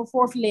trained for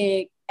fourth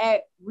leg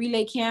at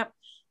relay camp.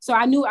 So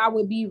I knew I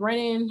would be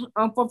running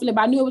on fourth leg,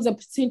 but I knew it was a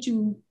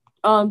potential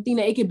thing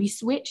that it could be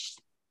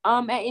switched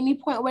at any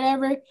point or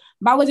whatever.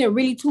 But I wasn't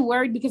really too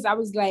worried because I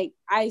was like,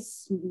 I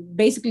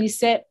basically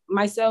set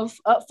myself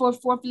up for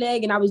fourth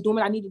leg and I was doing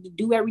what I needed to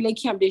do at relay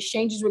camp. The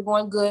exchanges were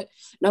going good,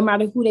 no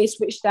matter who they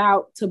switched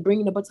out to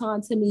bring the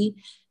baton to me.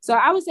 So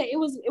I would say it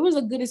was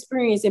a good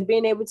experience, and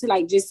being able to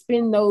like just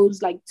spend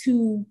those like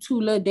 3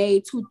 little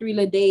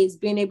days,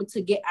 being able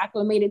to get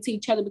acclimated to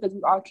each other because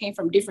we all came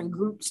from different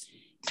groups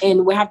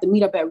and we have to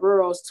meet up at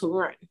Rurals to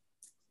run.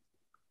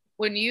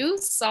 When you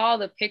saw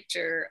the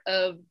picture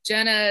of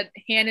Jenna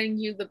handing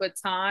you the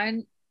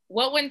baton,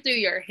 what went through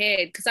your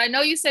head? Because I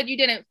know you said you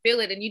didn't feel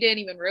it and you didn't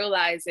even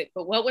realize it,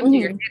 but what went through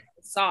your head when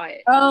you saw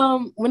it?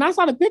 When I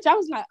saw the picture, I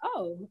was like,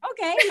 oh,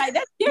 okay, like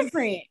that's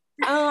different.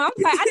 I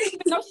was like, I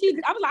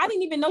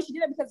didn't even know she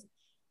did it because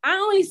I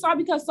only saw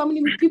because so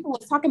many people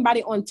was talking about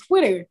it on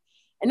Twitter.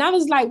 And I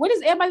was like, what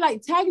is everybody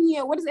like tagging me?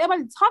 What is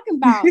everybody talking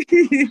about?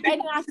 And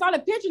then I saw the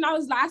picture and I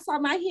was like, I saw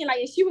my hand, like,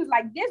 and she was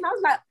like this. And I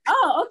was like,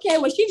 oh, okay.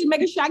 Well, she's just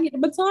making sure I get the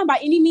baton by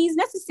any means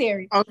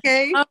necessary.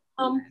 Okay.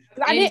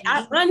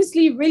 I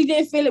honestly really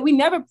didn't feel it. We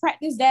never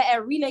practiced that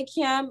at relay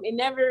camp. It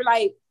never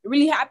like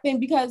really happened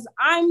because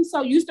I'm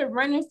so used to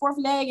running fourth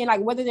leg and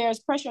like whether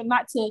there's pressure or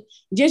not to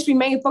just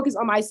remain focused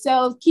on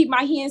myself, keep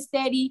my hand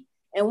steady.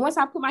 And once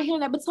I put my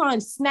hand on that baton,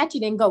 snatch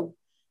it and go.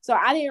 So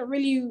I didn't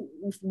really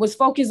was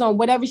focused on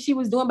whatever she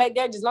was doing back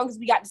there, just as long as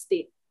we got to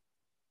stick.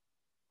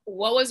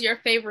 What was your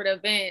favorite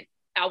event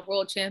at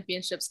World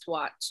Championships to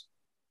watch?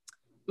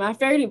 My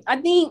favorite,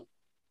 I think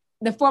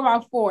the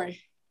 4x4.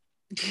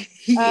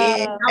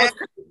 Yeah.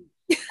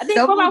 I think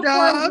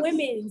 4x4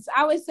 women's.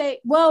 I would say,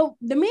 well,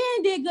 the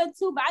men did good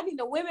too, but I think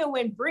the women,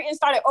 when Britain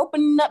started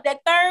opening up that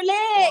third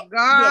leg. Oh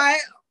God.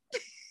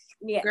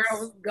 Yes. Girl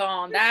was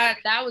gone.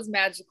 That was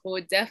magical.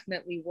 It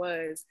definitely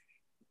was.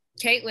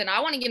 Caitlin,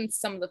 I want to get into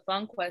some of the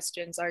fun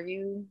questions. Are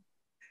you?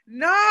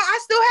 No, I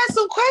still have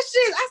some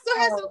questions.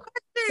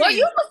 Well,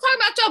 you was talking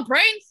about your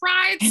brain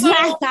fried. So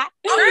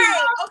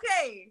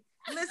okay.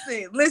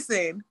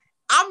 Listen.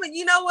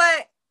 You know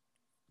what?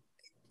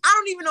 I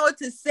don't even know what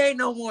to say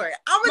no more.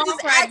 I'm gonna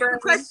just ask the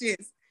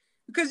questions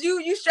because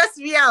you stress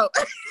me out.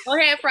 Go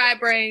ahead, fried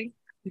brain.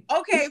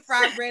 Okay,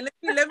 fried brain.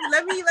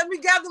 Let me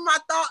gather my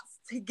thoughts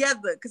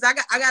together because I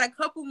got a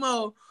couple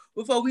more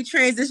before we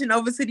transition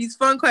over to these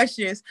fun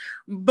questions.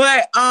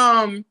 But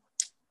I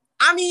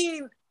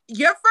mean,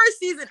 your first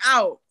season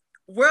out,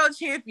 world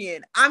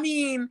champion. I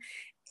mean,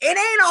 it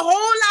ain't a whole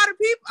lot of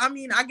people. I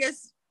mean, I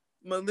guess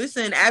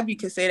Melissa and Abby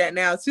can say that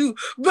now too,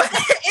 but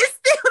it's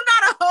still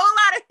not a whole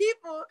lot of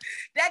people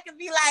that can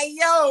be like,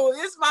 yo,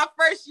 this is my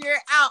first year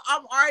out.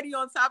 I'm already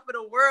on top of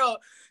the world.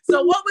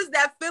 So what was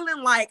that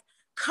feeling like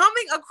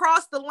coming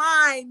across the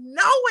line,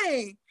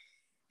 knowing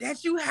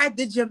that you had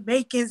the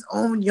Jamaicans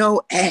on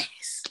your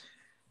ass?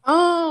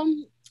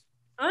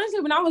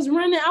 Honestly, when I was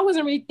running, I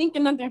wasn't really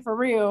thinking nothing for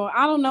real.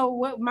 I don't know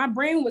what my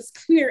brain was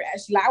clear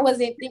actually. I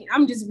wasn't thinking.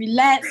 I'm just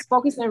relaxed,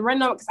 focused, and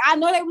running on because I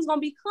know they was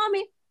gonna be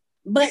coming,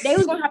 but they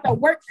was gonna have to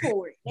work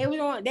for it. They was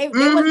gonna they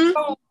wasn't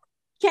gonna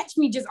catch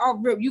me just off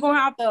rip. You're gonna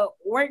have to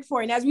work for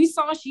it. And as we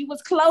saw, she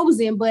was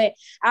closing, but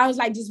I was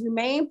like, just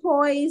remain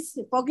poised,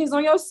 focus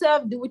on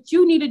yourself, do what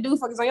you need to do,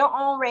 focus on your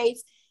own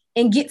race,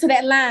 and get to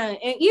that line.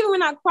 And even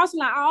when I crossed the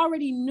line, I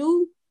already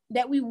knew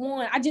that we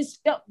won. I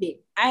just felt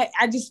it.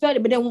 I just felt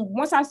it. But then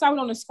once I saw it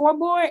on the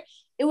scoreboard,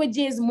 it was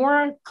just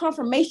more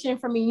confirmation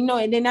for me,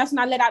 and then that's when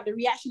I let out the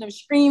reaction of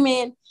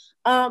screaming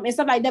and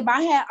stuff like that. But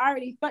I had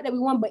already felt that we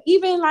won. But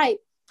even like,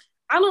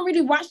 I don't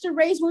really watch the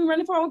race when we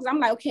run forward because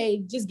I'm like,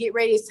 okay, just get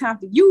ready. It's time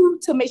for you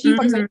to make sure you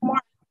focus on your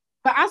mark.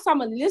 But I saw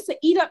Melissa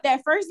eat up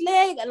that first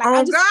leg. Like,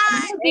 I just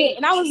it,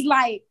 and I was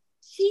like,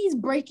 she's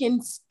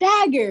breaking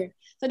stagger.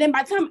 So then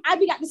by the time I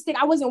got the stick,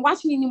 I wasn't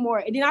watching anymore.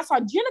 And then I saw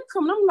Jenna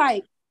coming. I'm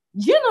like,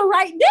 Jenna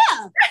right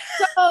there.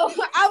 So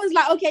I was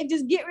like, okay,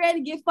 just get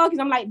ready, get focused.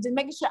 I'm like, just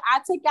making sure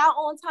I take out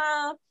on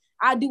time.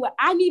 I do what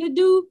I need to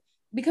do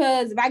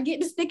because if I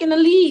get the stick in the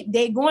lead,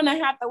 they're going to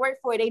have to work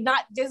for it. They're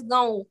not just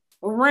going to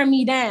run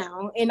me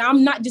down, and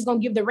I'm not just going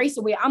to give the race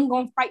away. I'm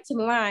going to fight to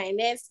the line.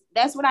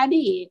 That's what I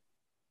did.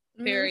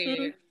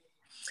 Period.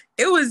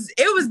 It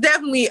was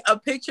definitely a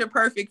picture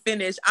perfect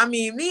finish. I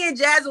mean, me and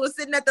Jasmine was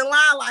sitting at the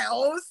line like,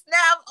 oh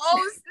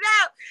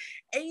snap.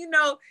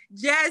 And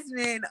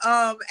Jasmine,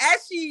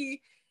 as she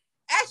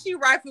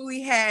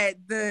rightfully had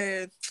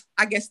the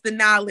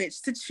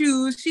knowledge to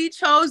choose, she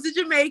chose the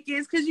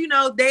Jamaicans because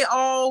they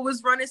all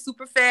was running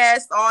super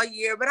fast all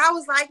year. But I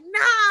was like,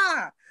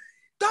 nah,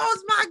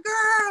 those my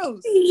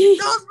girls.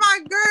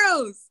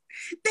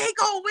 They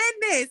gonna win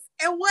this.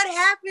 And what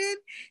happened?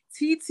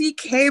 TeeTee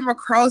came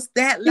across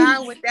that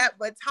line with that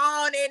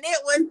baton, and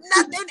it was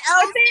nothing else.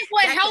 I think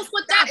what helps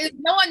with that is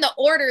knowing the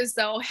orders,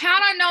 though. Had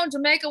I known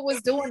Jamaica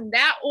was doing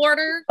that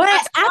order,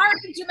 but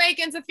sorry,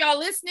 Jamaicans, if y'all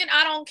listening,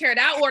 I don't care.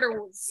 That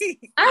order was.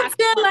 I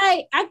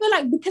feel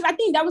like because I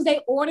think that was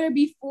their order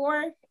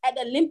before at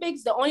the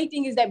Olympics. The only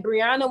thing is that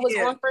Brianna was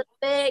on first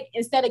leg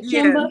instead of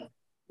Kimba.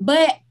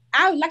 But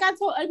I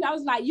told her, I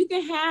was like, you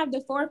can have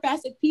the 4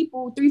 fastest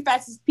people, 3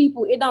 fastest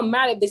people. It don't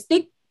matter if the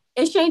stick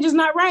exchange is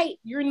not right.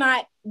 You're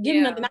not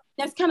getting nothing.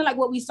 That's kind of like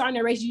what we saw in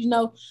the race,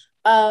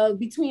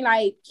 between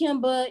like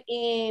Kimba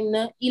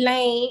and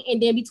Elaine,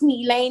 and then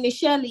between Elaine and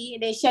Shelly,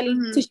 and then Shelly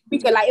to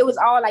Shamika. Like it was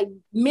all like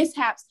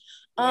mishaps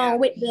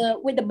with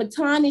the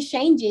baton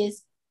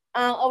exchanges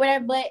or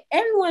whatever. But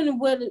everyone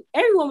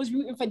was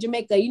rooting for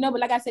Jamaica, But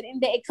like I said,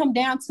 and it come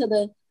down to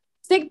the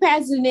stick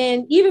passes, and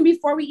then even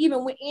before we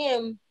even went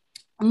in,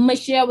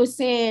 Michelle was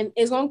saying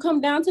it's gonna come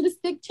down to the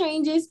stick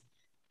changes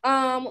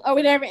or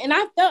whatever. And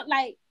I felt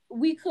like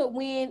we could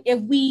win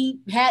if we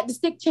had the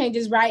stick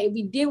changes right, if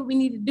we did what we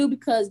need to do,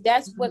 because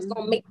that's what's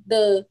gonna make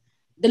the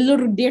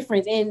little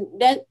difference, and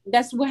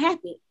that's what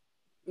happened.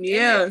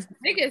 Yeah, the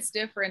biggest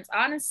difference,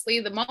 honestly.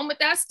 The moment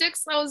that stick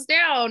slows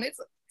down, it's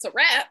a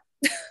wrap.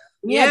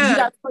 You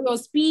gotta put your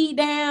speed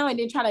down and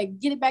then try to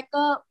get it back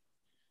up.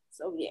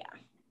 So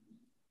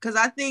because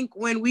I think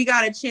when we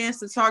got a chance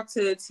to talk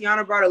to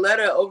Tiana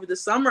Bartoletta over the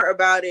summer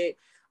about it,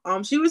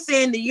 she was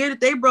saying the year that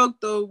they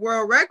broke the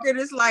world record,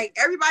 it's like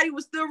everybody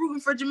was still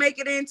rooting for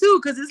Jamaica then too,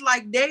 because it's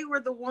like they were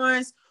the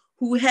ones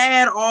who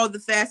had all the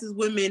fastest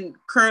women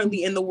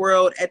currently in the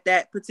world at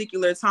that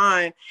particular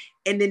time,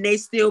 and then they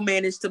still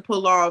managed to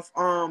pull off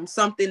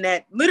something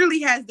that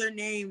literally has their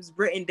names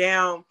written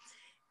down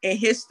in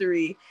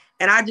history.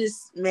 And I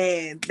just,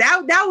 man,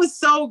 that was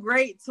so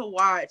great to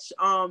watch.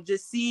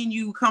 Just seeing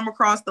you come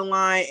across the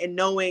line and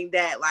knowing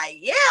that, like,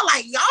 yeah,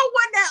 like y'all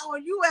won that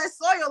on U.S.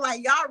 soil.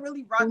 Like y'all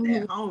really brought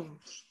that home.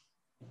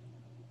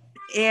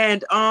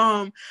 And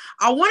I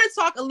want to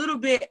talk a little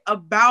bit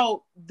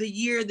about the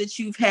year that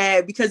you've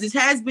had, because it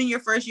has been your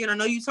first year. And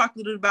I know you talked a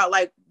little about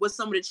like what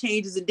some of the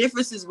changes and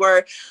differences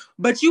were,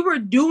 but you were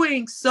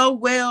doing so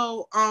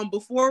well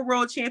before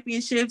World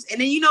Championships. And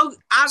then,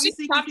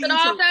 obviously she popped it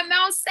off at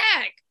Mount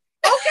Sac.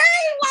 Okay,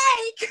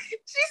 like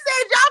she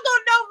said, y'all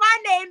gonna know my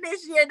name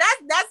this year.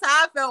 That's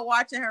how I felt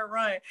watching her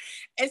run.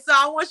 And so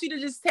I want you to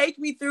just take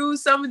me through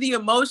some of the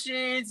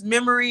emotions,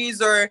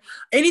 memories, or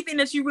anything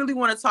that you really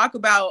want to talk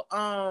about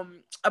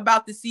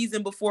the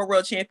season before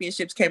World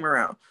Championships came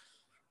around.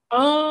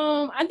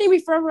 I think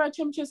before World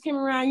Championships came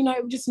around,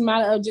 it was just a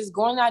matter of just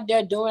going out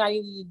there doing what I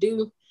needed to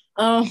do.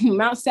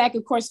 Mount Sac,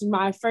 of course, was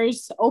my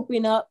first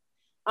open up.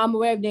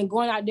 Aware of then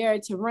going out there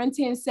to run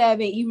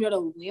 10-7, even though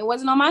the wind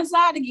wasn't on my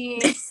side again.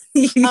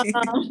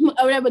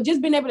 But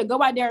just being able to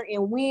go out there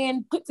and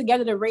win, put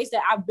together the race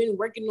that I've been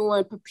working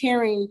on,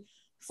 preparing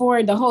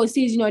for the whole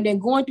season, and then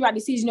going throughout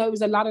the season, it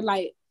was a lot of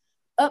like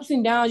ups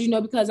and downs,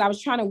 because I was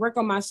trying to work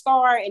on my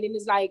start, and then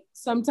it's like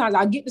sometimes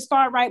I'll get the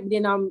start right, but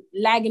then I'm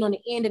lagging on the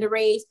end of the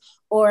race,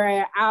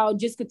 or I'll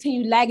just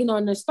continue lagging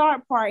on the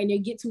start part and they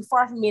get too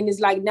far from me, and it's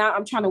like now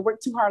I'm trying to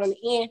work too hard on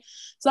the end.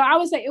 So I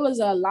would say it was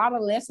a lot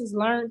of lessons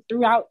learned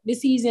throughout the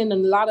season,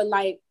 and a lot of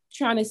like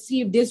trying to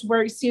see if this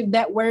works, see if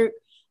that worked,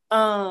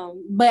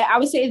 But I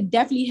would say it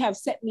definitely have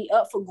set me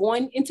up for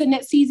going into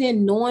next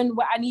season, knowing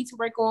what I need to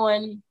work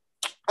on,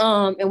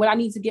 and what I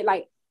need to get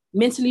like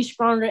mentally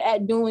stronger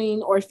at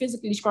doing or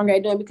physically stronger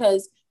at doing,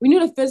 because we knew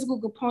the physical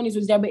components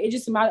was there, but it's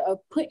just a matter of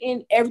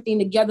putting everything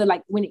together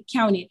like when it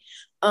counted.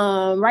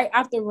 Right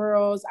after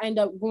Worlds, I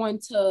ended up going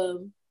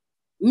to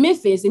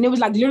Memphis, and it was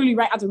like literally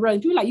right after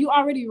Worlds. People were like, you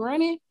already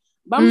running?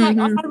 But I'm like,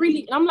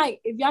 I'm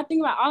like, if y'all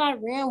think about it, all I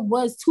ran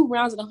was 2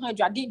 rounds of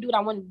 100. I didn't do what I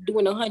wanted to do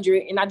in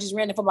 100, and I just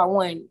ran it for about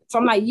 1. So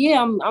I'm like,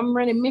 yeah, I'm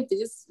running Memphis.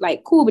 It's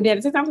like cool. But then at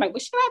the same time, I was like, well,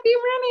 should I be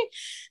running?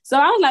 So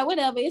I was like,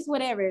 whatever, it's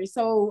whatever.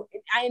 So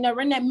I ended up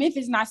running at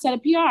Memphis, and I set a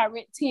PR. I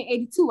ran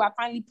 10:82. I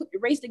finally put the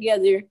race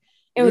together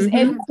and was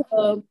able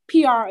to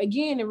PR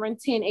again and run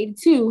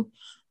 10:82.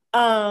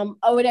 Or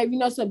whatever, you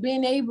know. So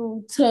being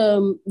able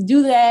to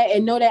do that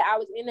and know that I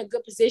was in a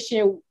good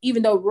position,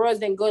 even though Royals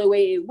didn't go the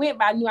way it went,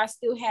 but I knew I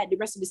still had the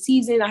rest of the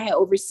season. I had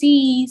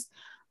overseas,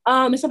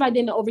 and stuff like that.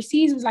 And the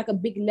overseas was like a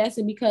big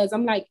lesson, because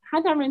I'm like,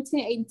 how did I run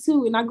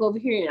 10:82 and I go over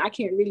here and I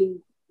can't really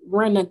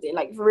run nothing,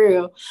 like for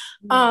real,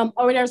 or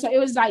whatever. So it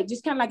was like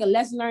just kind of like a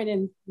lesson learned,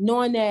 and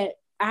knowing that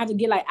I have to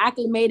get like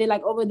acclimated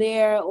like over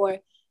there, or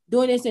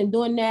doing this and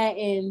doing that,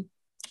 and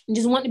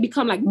just want to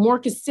become like more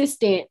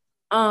consistent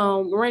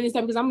running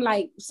stuff. Because I'm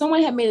like,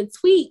 someone had made a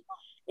tweet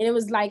and it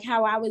was like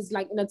how I was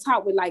like in the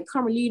top with like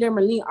Carmelita,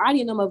 Marlene,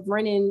 Audie and them of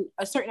running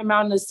a certain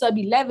amount of sub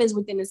 11s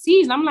within the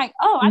season. I'm like,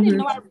 oh, I didn't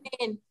know I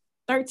ran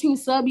 13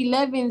 sub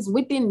 11s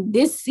within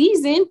this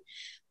season.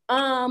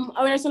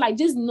 Or so like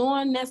just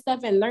knowing that stuff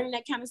and learning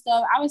that kind of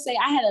stuff, I would say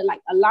I had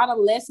a lot of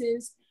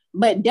lessons,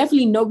 but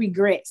definitely no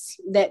regrets.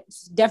 That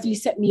definitely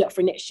set me up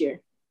for next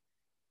year.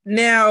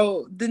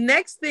 Now, the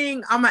next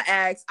thing I'm gonna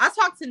ask, I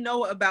talked to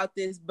Noah about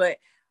this, but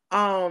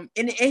and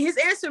his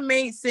answer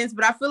made sense,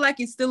 but I feel like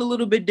it's still a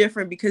little bit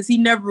different because he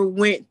never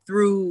went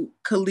through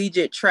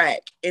collegiate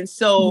track. And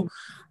so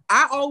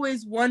I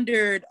always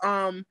wondered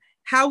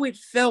how it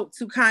felt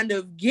to kind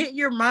of get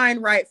your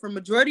mind right for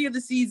majority of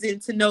the season,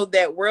 to know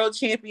that World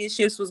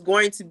Championships was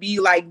going to be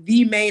like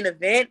the main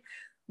event,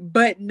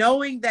 but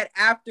knowing that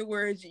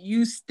afterwards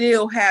you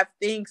still have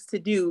things to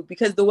do.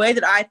 Because the way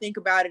that I think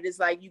about it is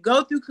like, you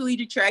go through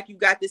collegiate track, you've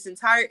got this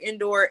entire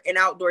indoor and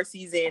outdoor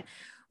season,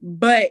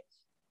 but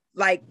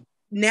like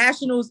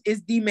nationals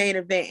is the main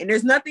event, and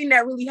there's nothing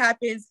that really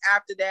happens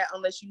after that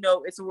unless you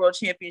know it's a world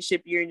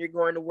championship year and you're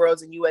going to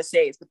worlds and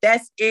USAs, but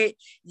that's it.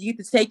 You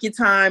get to take your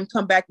time,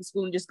 come back to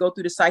school, and just go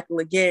through the cycle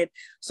again.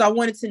 So I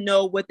wanted to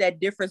know what that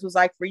difference was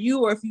like for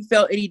you, or if you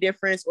felt any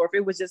difference, or if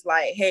it was just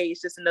like, hey,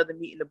 it's just another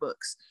meet in the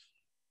books.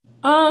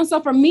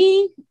 So for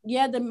me,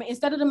 yeah,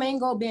 instead of the main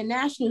goal being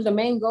nationals, the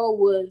main goal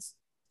was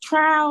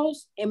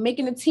trials and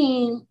making a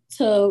team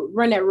to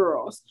run at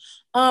Rurals.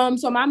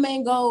 So my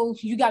main goal,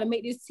 you got to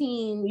make this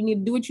team. You need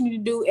to do what you need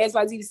to do,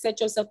 XYZ, to set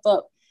yourself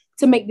up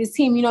to make this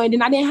team, you know. And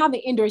then I didn't have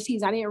an indoor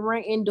season. I didn't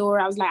run indoor.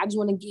 I was like, I just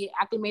want to get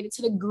acclimated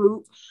to the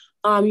group,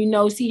 you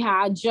know, see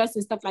how I adjust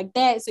and stuff like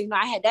that. So, you know,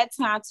 I had that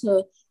time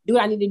to do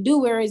what I need to do.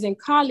 Whereas in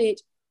college,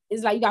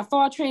 it's like you got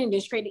fall training,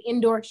 then straight to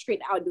indoor, straight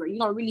to outdoor. You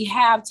don't really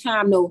have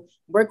time to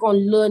work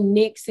on little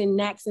nicks and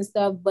knacks and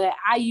stuff. But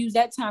I use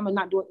that time of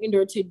not doing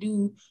indoor to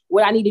do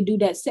what I need to do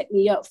that set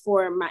me up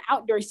for my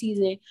outdoor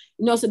season.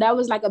 You know, so that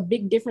was like a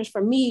big difference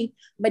for me.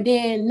 But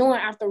then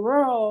knowing after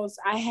Worlds,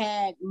 I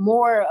had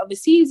more of a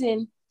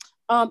season.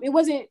 It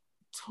wasn't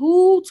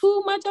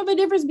too much of a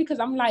difference, because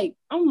I'm like,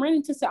 I'm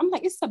like,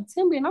 it's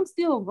September and I'm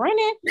still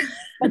running.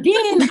 But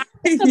then I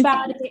think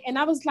about it and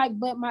I was like,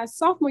 but my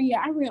sophomore year,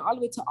 I ran all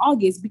the way to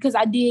August, because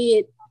I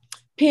did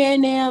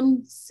Pan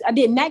Am, I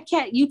did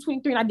NatCat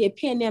U23, and I did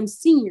Pan Am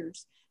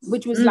seniors,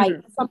 which was like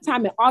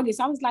sometime in August.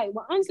 I was like,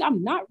 well, honestly,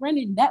 I'm not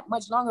running that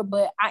much longer,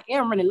 but I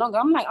am running longer.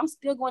 I'm like, I'm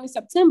still going in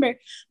September.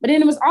 But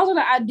then it was also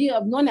the idea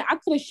of knowing that I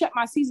could have shut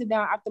my season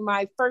down after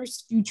my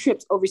first few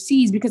trips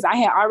overseas, because I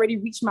had already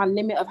reached my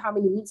limit of how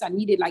many meets I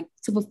needed, like,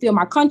 to fulfill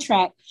my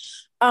contract,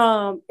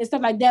 and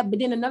stuff like that. But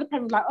then another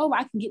person was like, oh,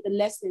 I can get the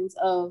lessons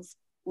of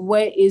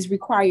what is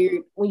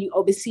required when you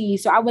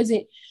overseas. So I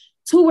wasn't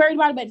too worried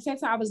about it, but at the same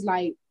time, I was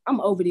like, I'm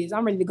over this.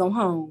 I'm ready to go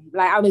home.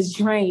 Like, I was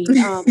drained.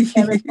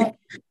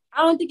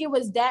 I don't think it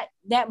was that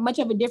much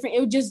of a difference.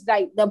 It was just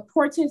like the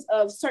importance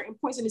of certain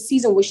points in the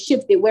season was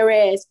shifted.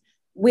 Whereas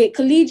with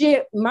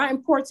collegiate, my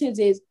importance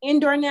is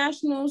indoor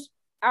nationals,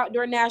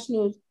 outdoor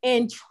nationals,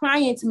 and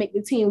trying to make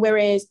the team.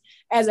 Whereas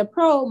as a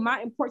pro,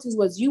 my importance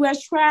was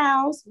US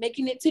trials,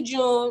 making it to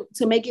June,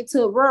 to make it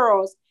to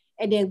Rurals,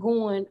 and then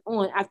going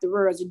on after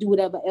Rurals to do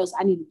whatever else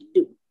I needed to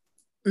do.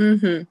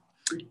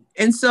 Mm-hmm.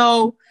 And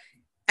so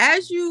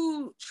as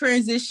you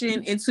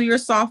transition into your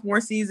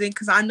sophomore season,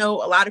 because I know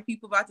a lot of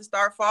people about to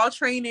start fall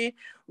training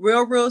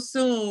real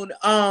soon.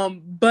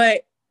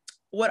 But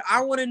what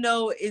I want to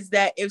know is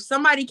that if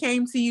somebody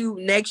came to you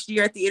next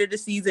year at the end of the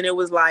season, it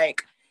was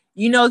like,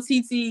 you know,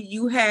 TeeTee,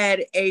 you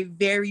had a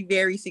very,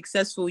 very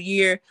successful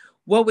year.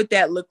 What would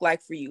that look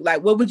like for you?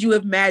 Like, what would you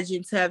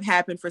imagine to have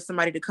happened for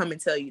somebody to come and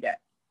tell you that?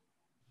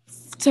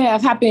 To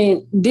have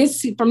happened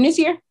from this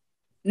year?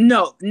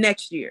 No,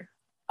 next year.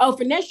 Oh,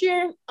 for next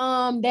year,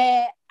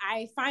 that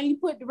I finally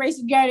put the race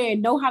together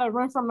and know how to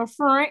run from the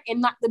front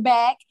and not the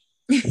back.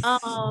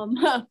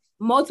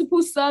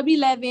 Multiple sub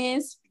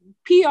 11s,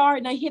 PR,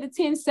 and I hit a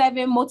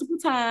 10-7 multiple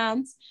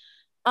times.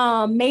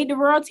 Made the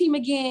world team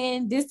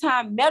again. This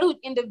time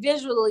medaled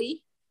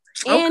individually,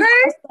 and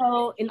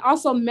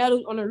also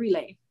medaled on a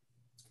relay.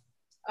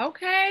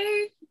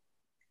 Okay,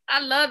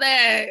 I love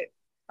that.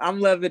 I'm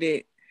loving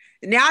it.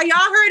 Now y'all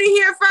heard it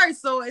here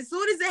first. So as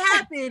soon as it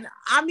happened,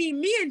 I mean,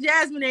 me and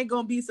Jasmine ain't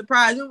gonna be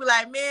surprised. We'll be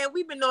like, man,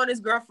 we've been knowing this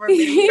girl for a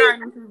minute. We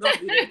already knew she was gonna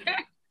do this.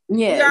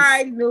 Yes. We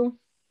already knew.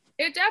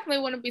 It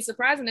definitely wouldn't be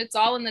surprising. It's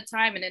all in the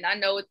timing, and I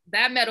know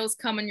that medal's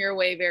coming your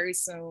way very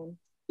soon.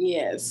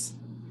 Yes.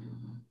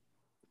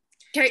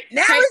 Okay,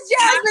 now it's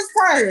Jasmine's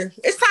turn.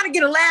 It's time to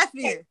get a laugh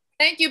in.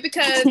 Thank you,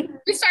 because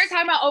we started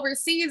talking about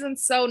overseas, and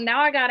so now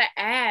I gotta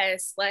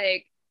ask,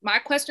 like, my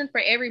question for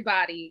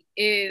everybody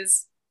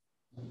is,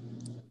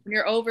 when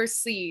you're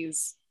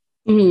overseas,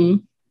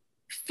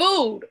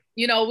 food,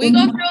 you know, we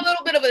go through a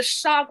little bit of a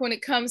shock when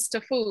it comes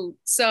to food.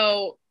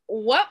 So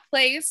what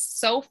place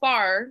so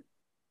far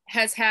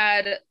has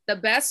had the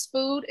best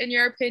food in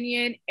your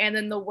opinion, and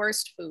then the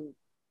worst food?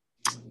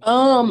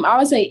 I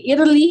would say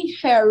Italy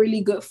had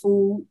really good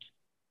food.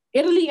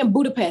 Italy and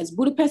Budapest.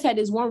 Budapest had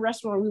this one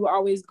restaurant we would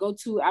always go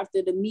to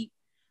after the meet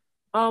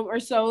or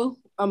so.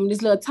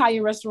 This little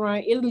Italian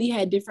restaurant. Italy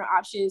had different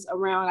options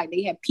around, like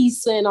they had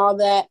pizza and all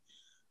that.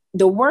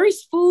 The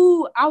worst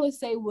food I would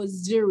say was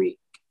Zurich.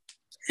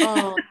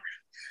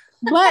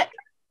 But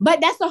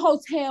that's the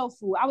hotel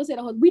food. I would say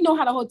we know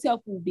how the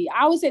hotel food be.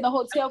 I would say the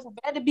hotel food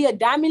had to be a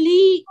Diamond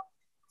League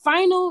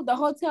final. The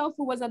hotel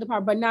food was not the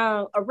part. But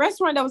now a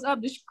restaurant that was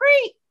up the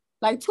street,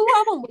 like 2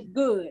 of them was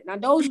good. Now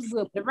those was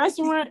good. The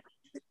restaurant,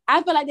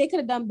 I feel like they could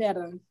have done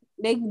better.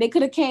 They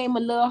could have came a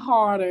little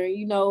harder.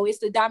 You know, it's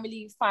the Diamond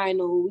League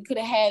final. We could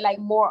have had like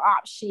more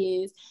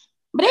options.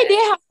 But they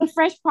did have the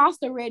fresh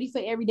pasta ready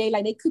for every day.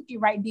 Like they cook it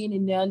right then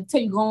and there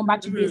until you go on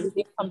about your business,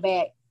 they come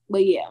back.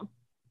 But yeah.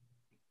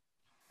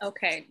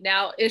 Okay.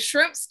 Now, is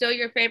shrimp still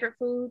your favorite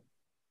food?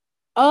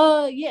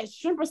 Yeah,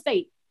 shrimp or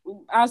steak.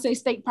 I'll say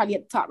steak probably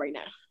at the top right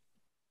now.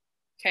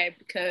 Okay,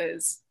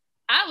 because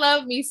I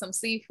love me some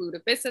seafood.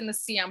 If it's in the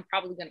sea, I'm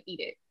probably gonna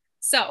eat it.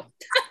 So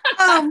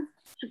I know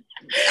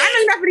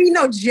you're not gonna eat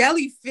no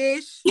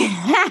jellyfish.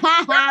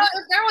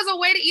 If there was a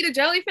way to eat a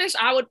jellyfish,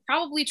 I would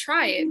probably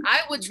try it. I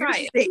would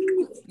try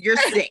it. You're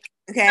sick.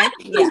 Okay.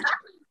 Yeah.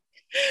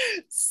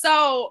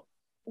 So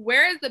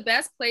where is the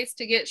best place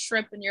to get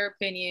shrimp in your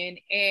opinion?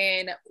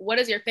 And what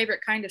is your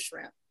favorite kind of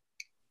shrimp?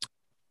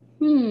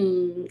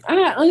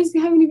 I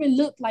honestly haven't even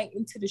looked like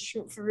into the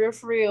shrimp for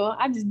real.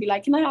 I just be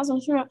like, can I have some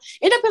shrimp?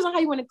 It depends on how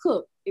you want to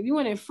cook. If you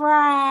want it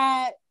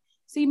fried.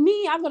 See,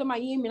 me, I go to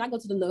Miami and I go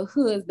to the little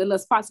hoods, the little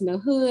spots in the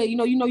hood. You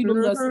know, you do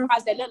little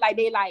spots that look like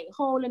they like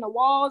hole in the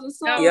walls or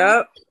something.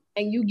 Yep.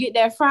 And you get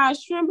that fried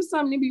shrimp or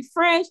something to be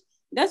fresh.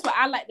 That's what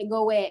I like to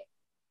go at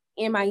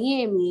in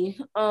Miami.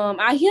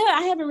 I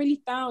haven't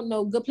really found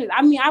no good place.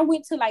 I mean, I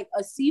went to like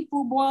a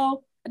seafood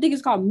boil. I think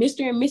it's called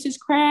Mr. and Mrs.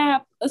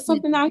 Crab or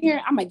something out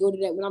here. I might go to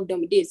that when I'm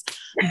done with this.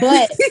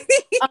 But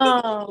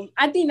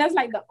I think that's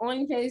like the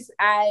only place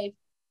I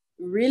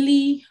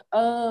really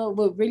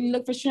would really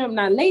look for shrimp.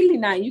 Now lately,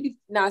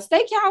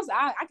 steakhouse,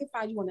 I can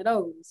find you one of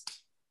those.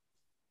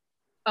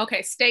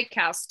 Okay,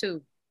 steakhouse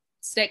too.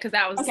 Steak, because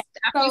that was okay,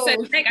 after you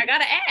said steak, I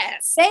gotta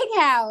ask.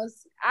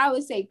 Steakhouse, I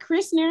would say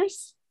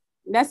Christner's.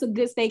 That's a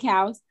good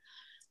steakhouse.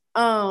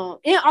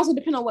 It also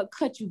depends on what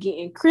cut you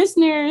getting.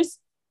 Christner's,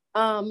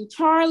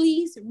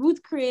 Charlie's,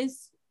 Ruth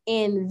Chris,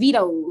 and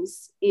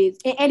Vito's and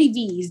Eddie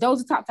V's.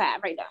 Those are top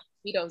 5 right now.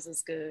 Vito's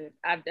is good.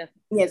 I've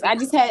definitely. Yes, I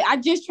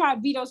just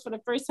tried Vito's for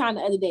the first time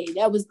the other day.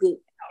 That was good.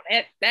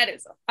 Oh, that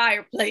is a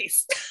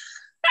fireplace.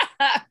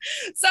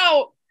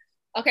 So,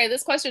 okay,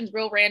 this question is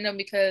real random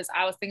because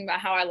I was thinking about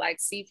how I like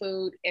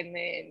seafood, and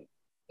then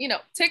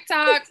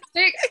TikTok.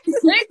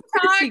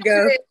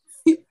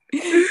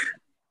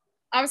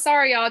 I'm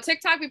sorry, y'all.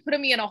 TikTok be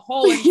putting me in a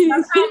hole, and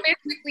somehow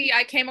basically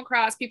I came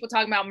across people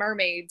talking about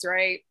mermaids,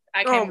 right?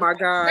 Oh my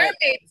God.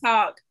 Mermaid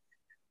talk.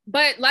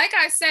 But like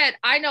I said,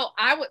 I know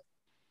I would.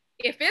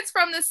 If it's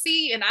from the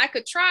sea and I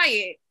could try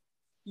it,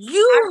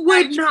 you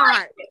would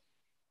not.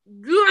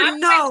 You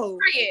know.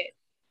 Try it.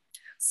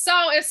 So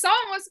if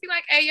someone wants to be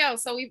like, "Hey, yo,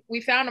 so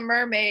we found a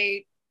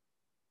mermaid.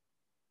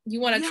 You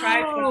want to try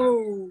it?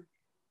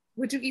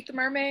 Would you eat the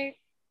mermaid?"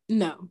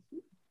 No.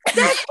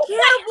 That's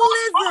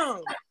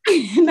cannibalism.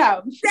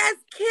 No.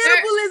 That's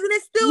cannibalism.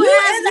 It still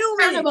has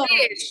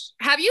humans.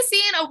 Have you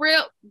seen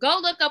go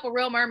look up a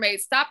real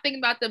mermaid. Stop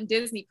thinking about them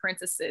Disney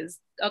princesses,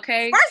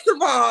 okay? First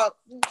of all,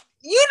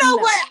 you know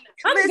what?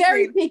 I'm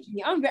very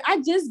picky.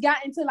 I just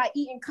got into like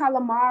eating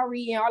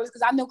calamari and all this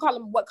because I know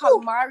what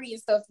calamari and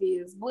stuff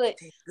is. But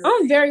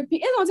I'm very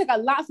picky. It's gonna take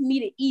a lot for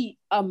me to eat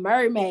a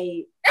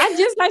mermaid. I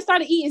just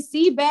started eating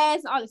sea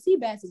bass. All the sea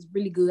bass is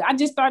really good. I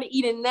just started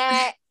eating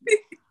that.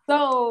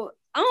 So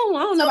I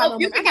don't know about if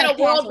you could get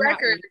a world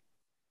record.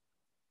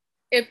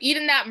 If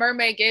eating that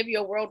mermaid gave you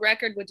a world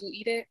record, would you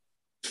eat it?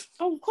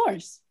 Oh, of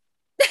course.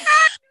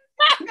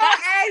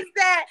 ask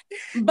that.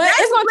 But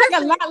it's gonna take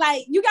a lot.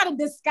 Like, you gotta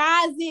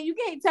disguise it. You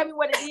can't tell me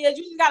what it is.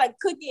 You just gotta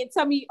cook it and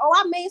tell me, oh,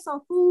 I made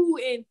some food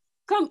and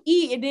come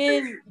eat. And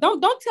then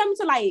don't tell me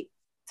to like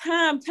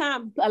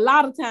a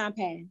lot of time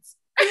pass.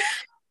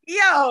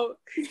 Yo,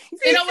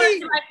 you know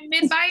what? Like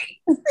mid-bite.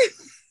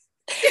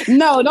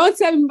 No, don't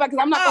tell me because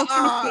I'm not gonna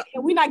finish it,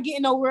 and we're not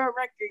getting no world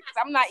record because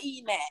I'm not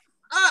eating that.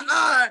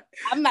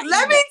 I'm not.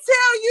 Let me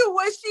tell you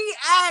what she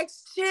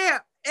asked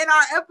Champ in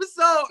our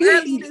episode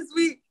early this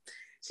week.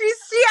 She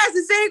asked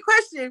the same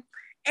question,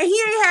 and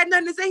he ain't had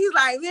nothing to say. He's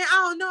like, man,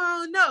 I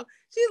don't know.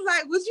 She's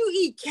like, would you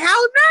eat cow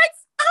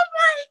nuts? I'm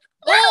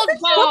like,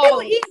 some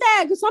people eat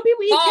that because some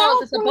people eat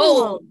cow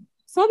tongue.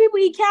 Some people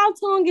eat cow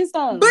tongue and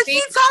stuff. But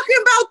she's talking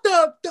about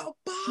the balls.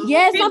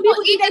 Yeah, some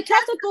people eat their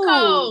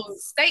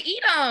testicles. They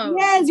eat them.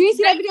 Yes, you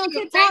see that video on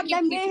TikTok?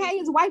 That man had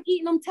his wife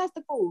eating them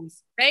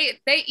testicles. They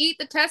eat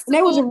the testicles. And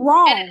they was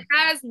raw. And it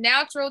has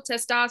natural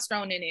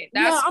testosterone in it.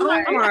 That's I'm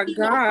not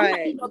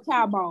eating no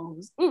cow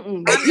balls.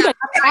 You got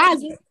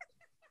eyes.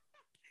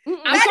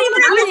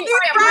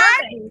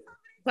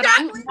 But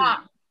I'm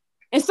not.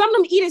 And some of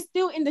them eat it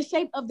still in the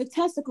shape of the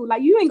testicle.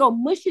 Like, you ain't gonna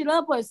mush it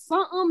up or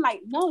something. Like,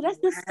 no, that's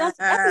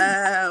disgusting.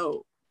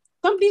 Wow.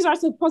 Some of these are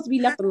supposed to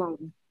be left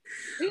alone.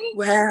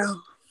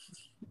 Wow.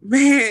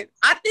 Man,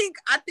 I think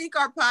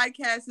our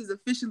podcast has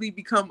officially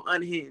become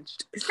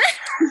unhinged.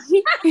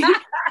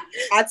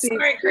 I think.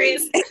 Sorry,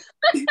 Chris.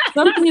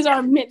 Some things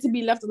are meant to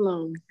be left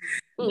alone.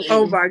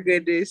 Oh my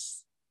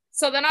goodness.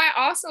 So then I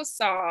also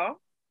saw,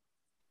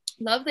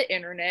 love the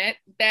internet,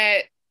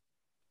 that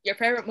your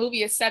favorite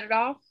movie is Set It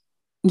Off.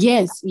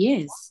 Yes.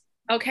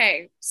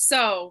 Okay,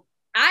 so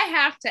I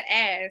have to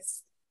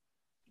ask,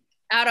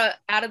 out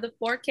of the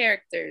 4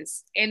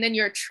 characters, and then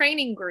your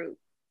training group,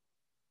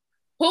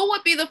 who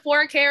would be the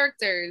 4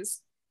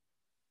 characters?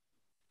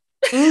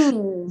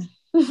 Who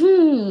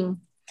would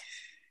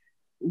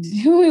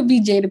be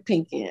Jada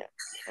Pinkett?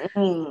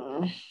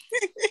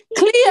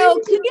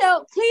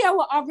 Cleo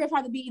will always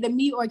have to be either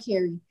me or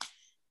Carrie.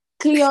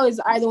 Cleo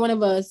is either one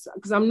of us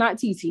because I'm not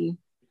TeeTee.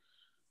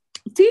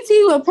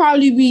 TeeTee would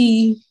probably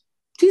be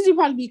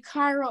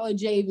Kyra or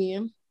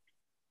Javian.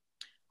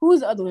 Who was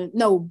the other one?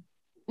 No.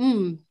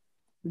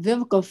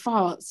 Vivica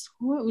Fox.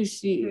 What was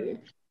she?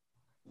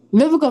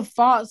 Vivica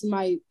Fox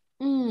might.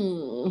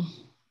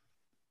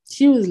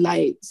 She was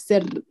like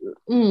said.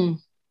 Who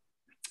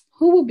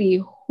would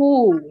be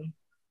who?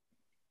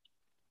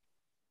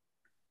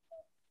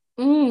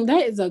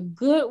 That is a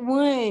good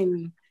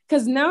one.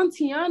 Because now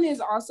Tiana is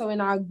also in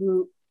our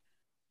group.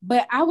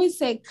 But I would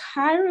say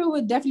Kyra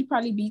would definitely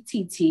probably be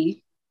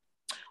TeeTee.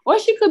 Or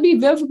she could be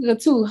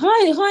Vivica too. Her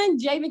and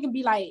Javen can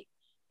be like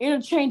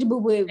interchangeable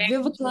with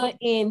Vivica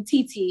and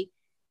TeeTee.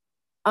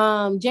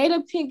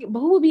 Jada Pinkett, but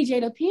who would be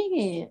Jada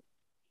Pinkett?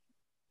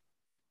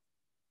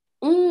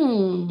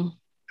 I'm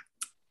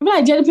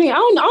like Jada Pinkett. I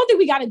don't think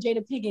we got a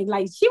Jada Pinkett.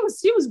 Like she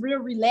was real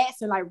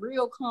relaxed and like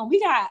real calm. We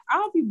got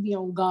all people be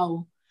on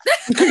go.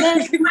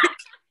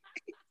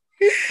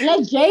 Let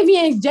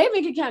Javian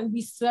can kind of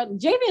be subtle.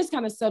 Javian's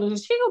kind of subtle.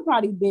 She could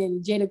probably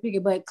been Jada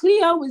Pinkett, but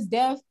Cleo was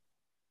deaf.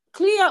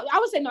 I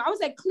would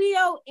say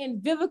Cleo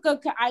and Vivica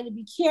could either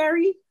be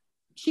Carrie.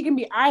 She can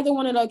be either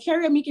one of those.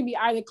 Carrie or me can be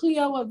either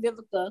Cleo or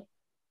Vivica.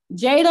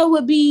 Jada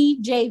would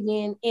be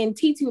Javian, and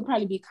TeeTee would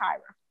probably be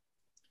Kyra.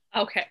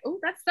 Okay. Oh,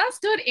 that's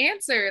good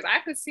answers. I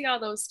could see all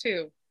those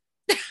too.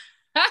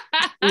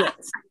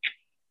 Yes.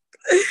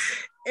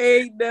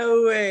 Ain't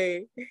no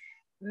way.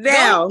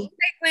 Now,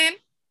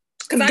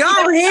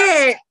 go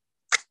ahead.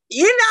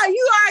 You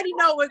already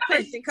know what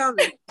question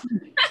coming.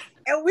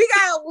 And we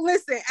gotta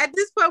listen. At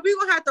this point, we're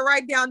gonna have to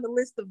write down the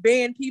list of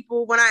banned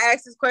people when I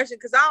ask this question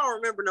because I don't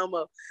remember no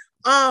more.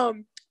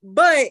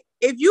 But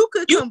if you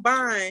could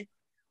combine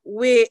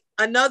with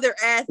another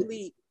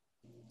athlete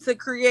to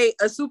create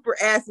a super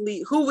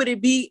athlete, who would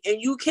it be? And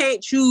you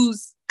can't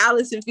choose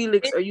Allison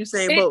Felix or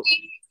Usain Bolt.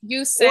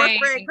 Usain,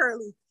 or Fred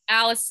Curly.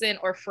 Allison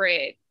or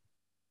Fred.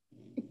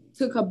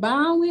 To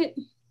combine with,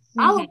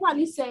 I would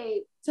probably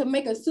say to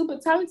make a super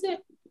talented,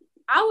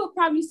 I would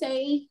probably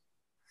say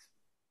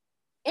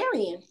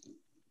Arian.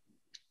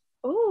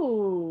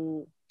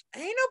 Ooh,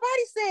 ain't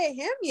nobody said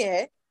him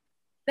yet.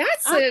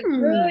 That's a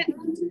good.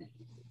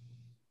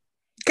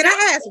 Can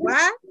I ask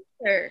why?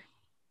 Sure.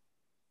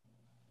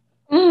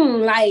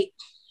 Like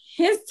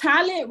his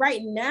talent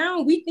right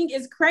now, we think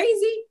is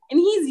crazy, and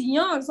he's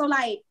young. So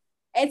like,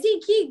 as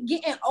he keep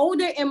getting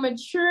older and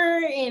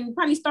mature, and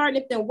probably start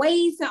lifting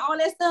weights and all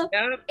that stuff,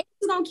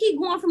 it's gonna keep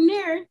going from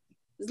there.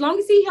 As long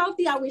as he's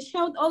healthy, I wish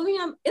health over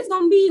him. It's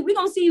gonna be. We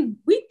gonna see.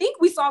 We think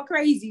we saw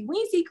crazy. We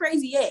ain't see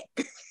crazy yet.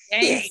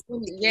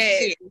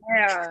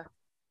 Yeah.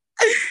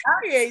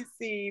 I ain't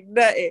seen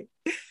nothing.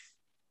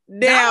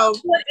 Now,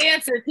 good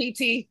answer,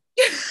 TeeTee.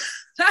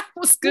 That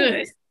was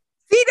good.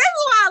 See,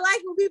 that's why I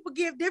like when people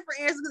give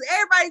different answers because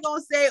everybody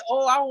gonna say,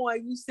 "Oh, I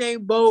want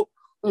Usain Bolt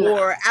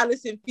or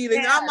Allison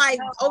Felix." Yeah, I'm like,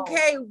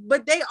 okay,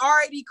 but they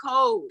already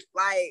cold.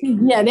 Like,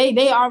 yeah,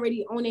 they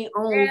already on their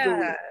own.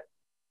 Yeah.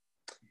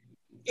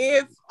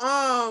 If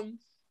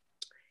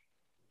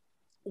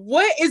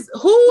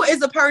who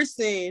is a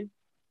person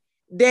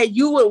that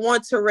you would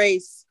want to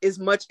race as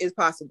much as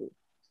possible?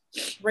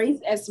 Race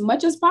as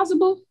much as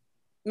possible?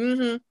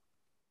 Mm-hmm.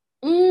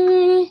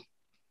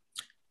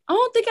 I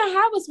don't think I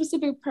have a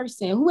specific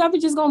person. Whoever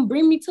just gonna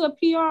bring me to a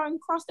PR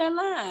and cross that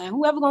line.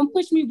 Whoever gonna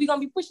push me, we gonna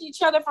be pushing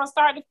each other from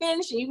start to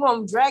finish, and you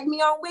gonna drag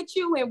me on with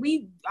you,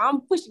 and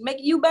I'm pushing,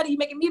 making you better, you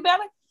making me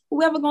better.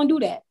 Whoever gonna do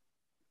that?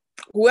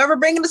 Whoever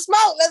bringing the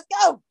smoke, let's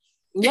go.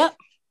 Yep.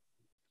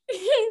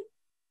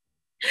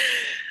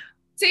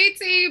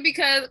 TeeTee,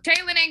 because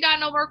Caitlin ain't got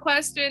no more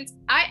questions,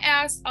 I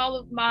asked all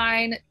of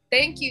mine.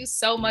 Thank you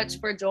so much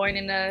for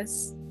joining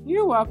us.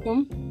 You're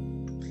welcome.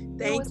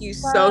 Thank you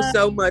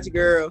so much,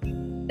 girl.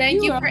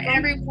 Thank you for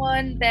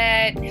everyone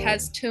that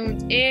has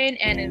tuned in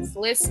and is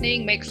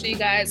listening. Make sure you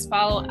guys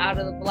follow Out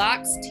of the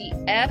Blocks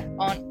TF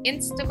on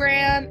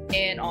Instagram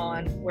and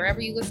on wherever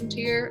you listen to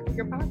your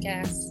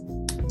podcasts.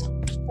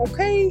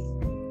 Okay.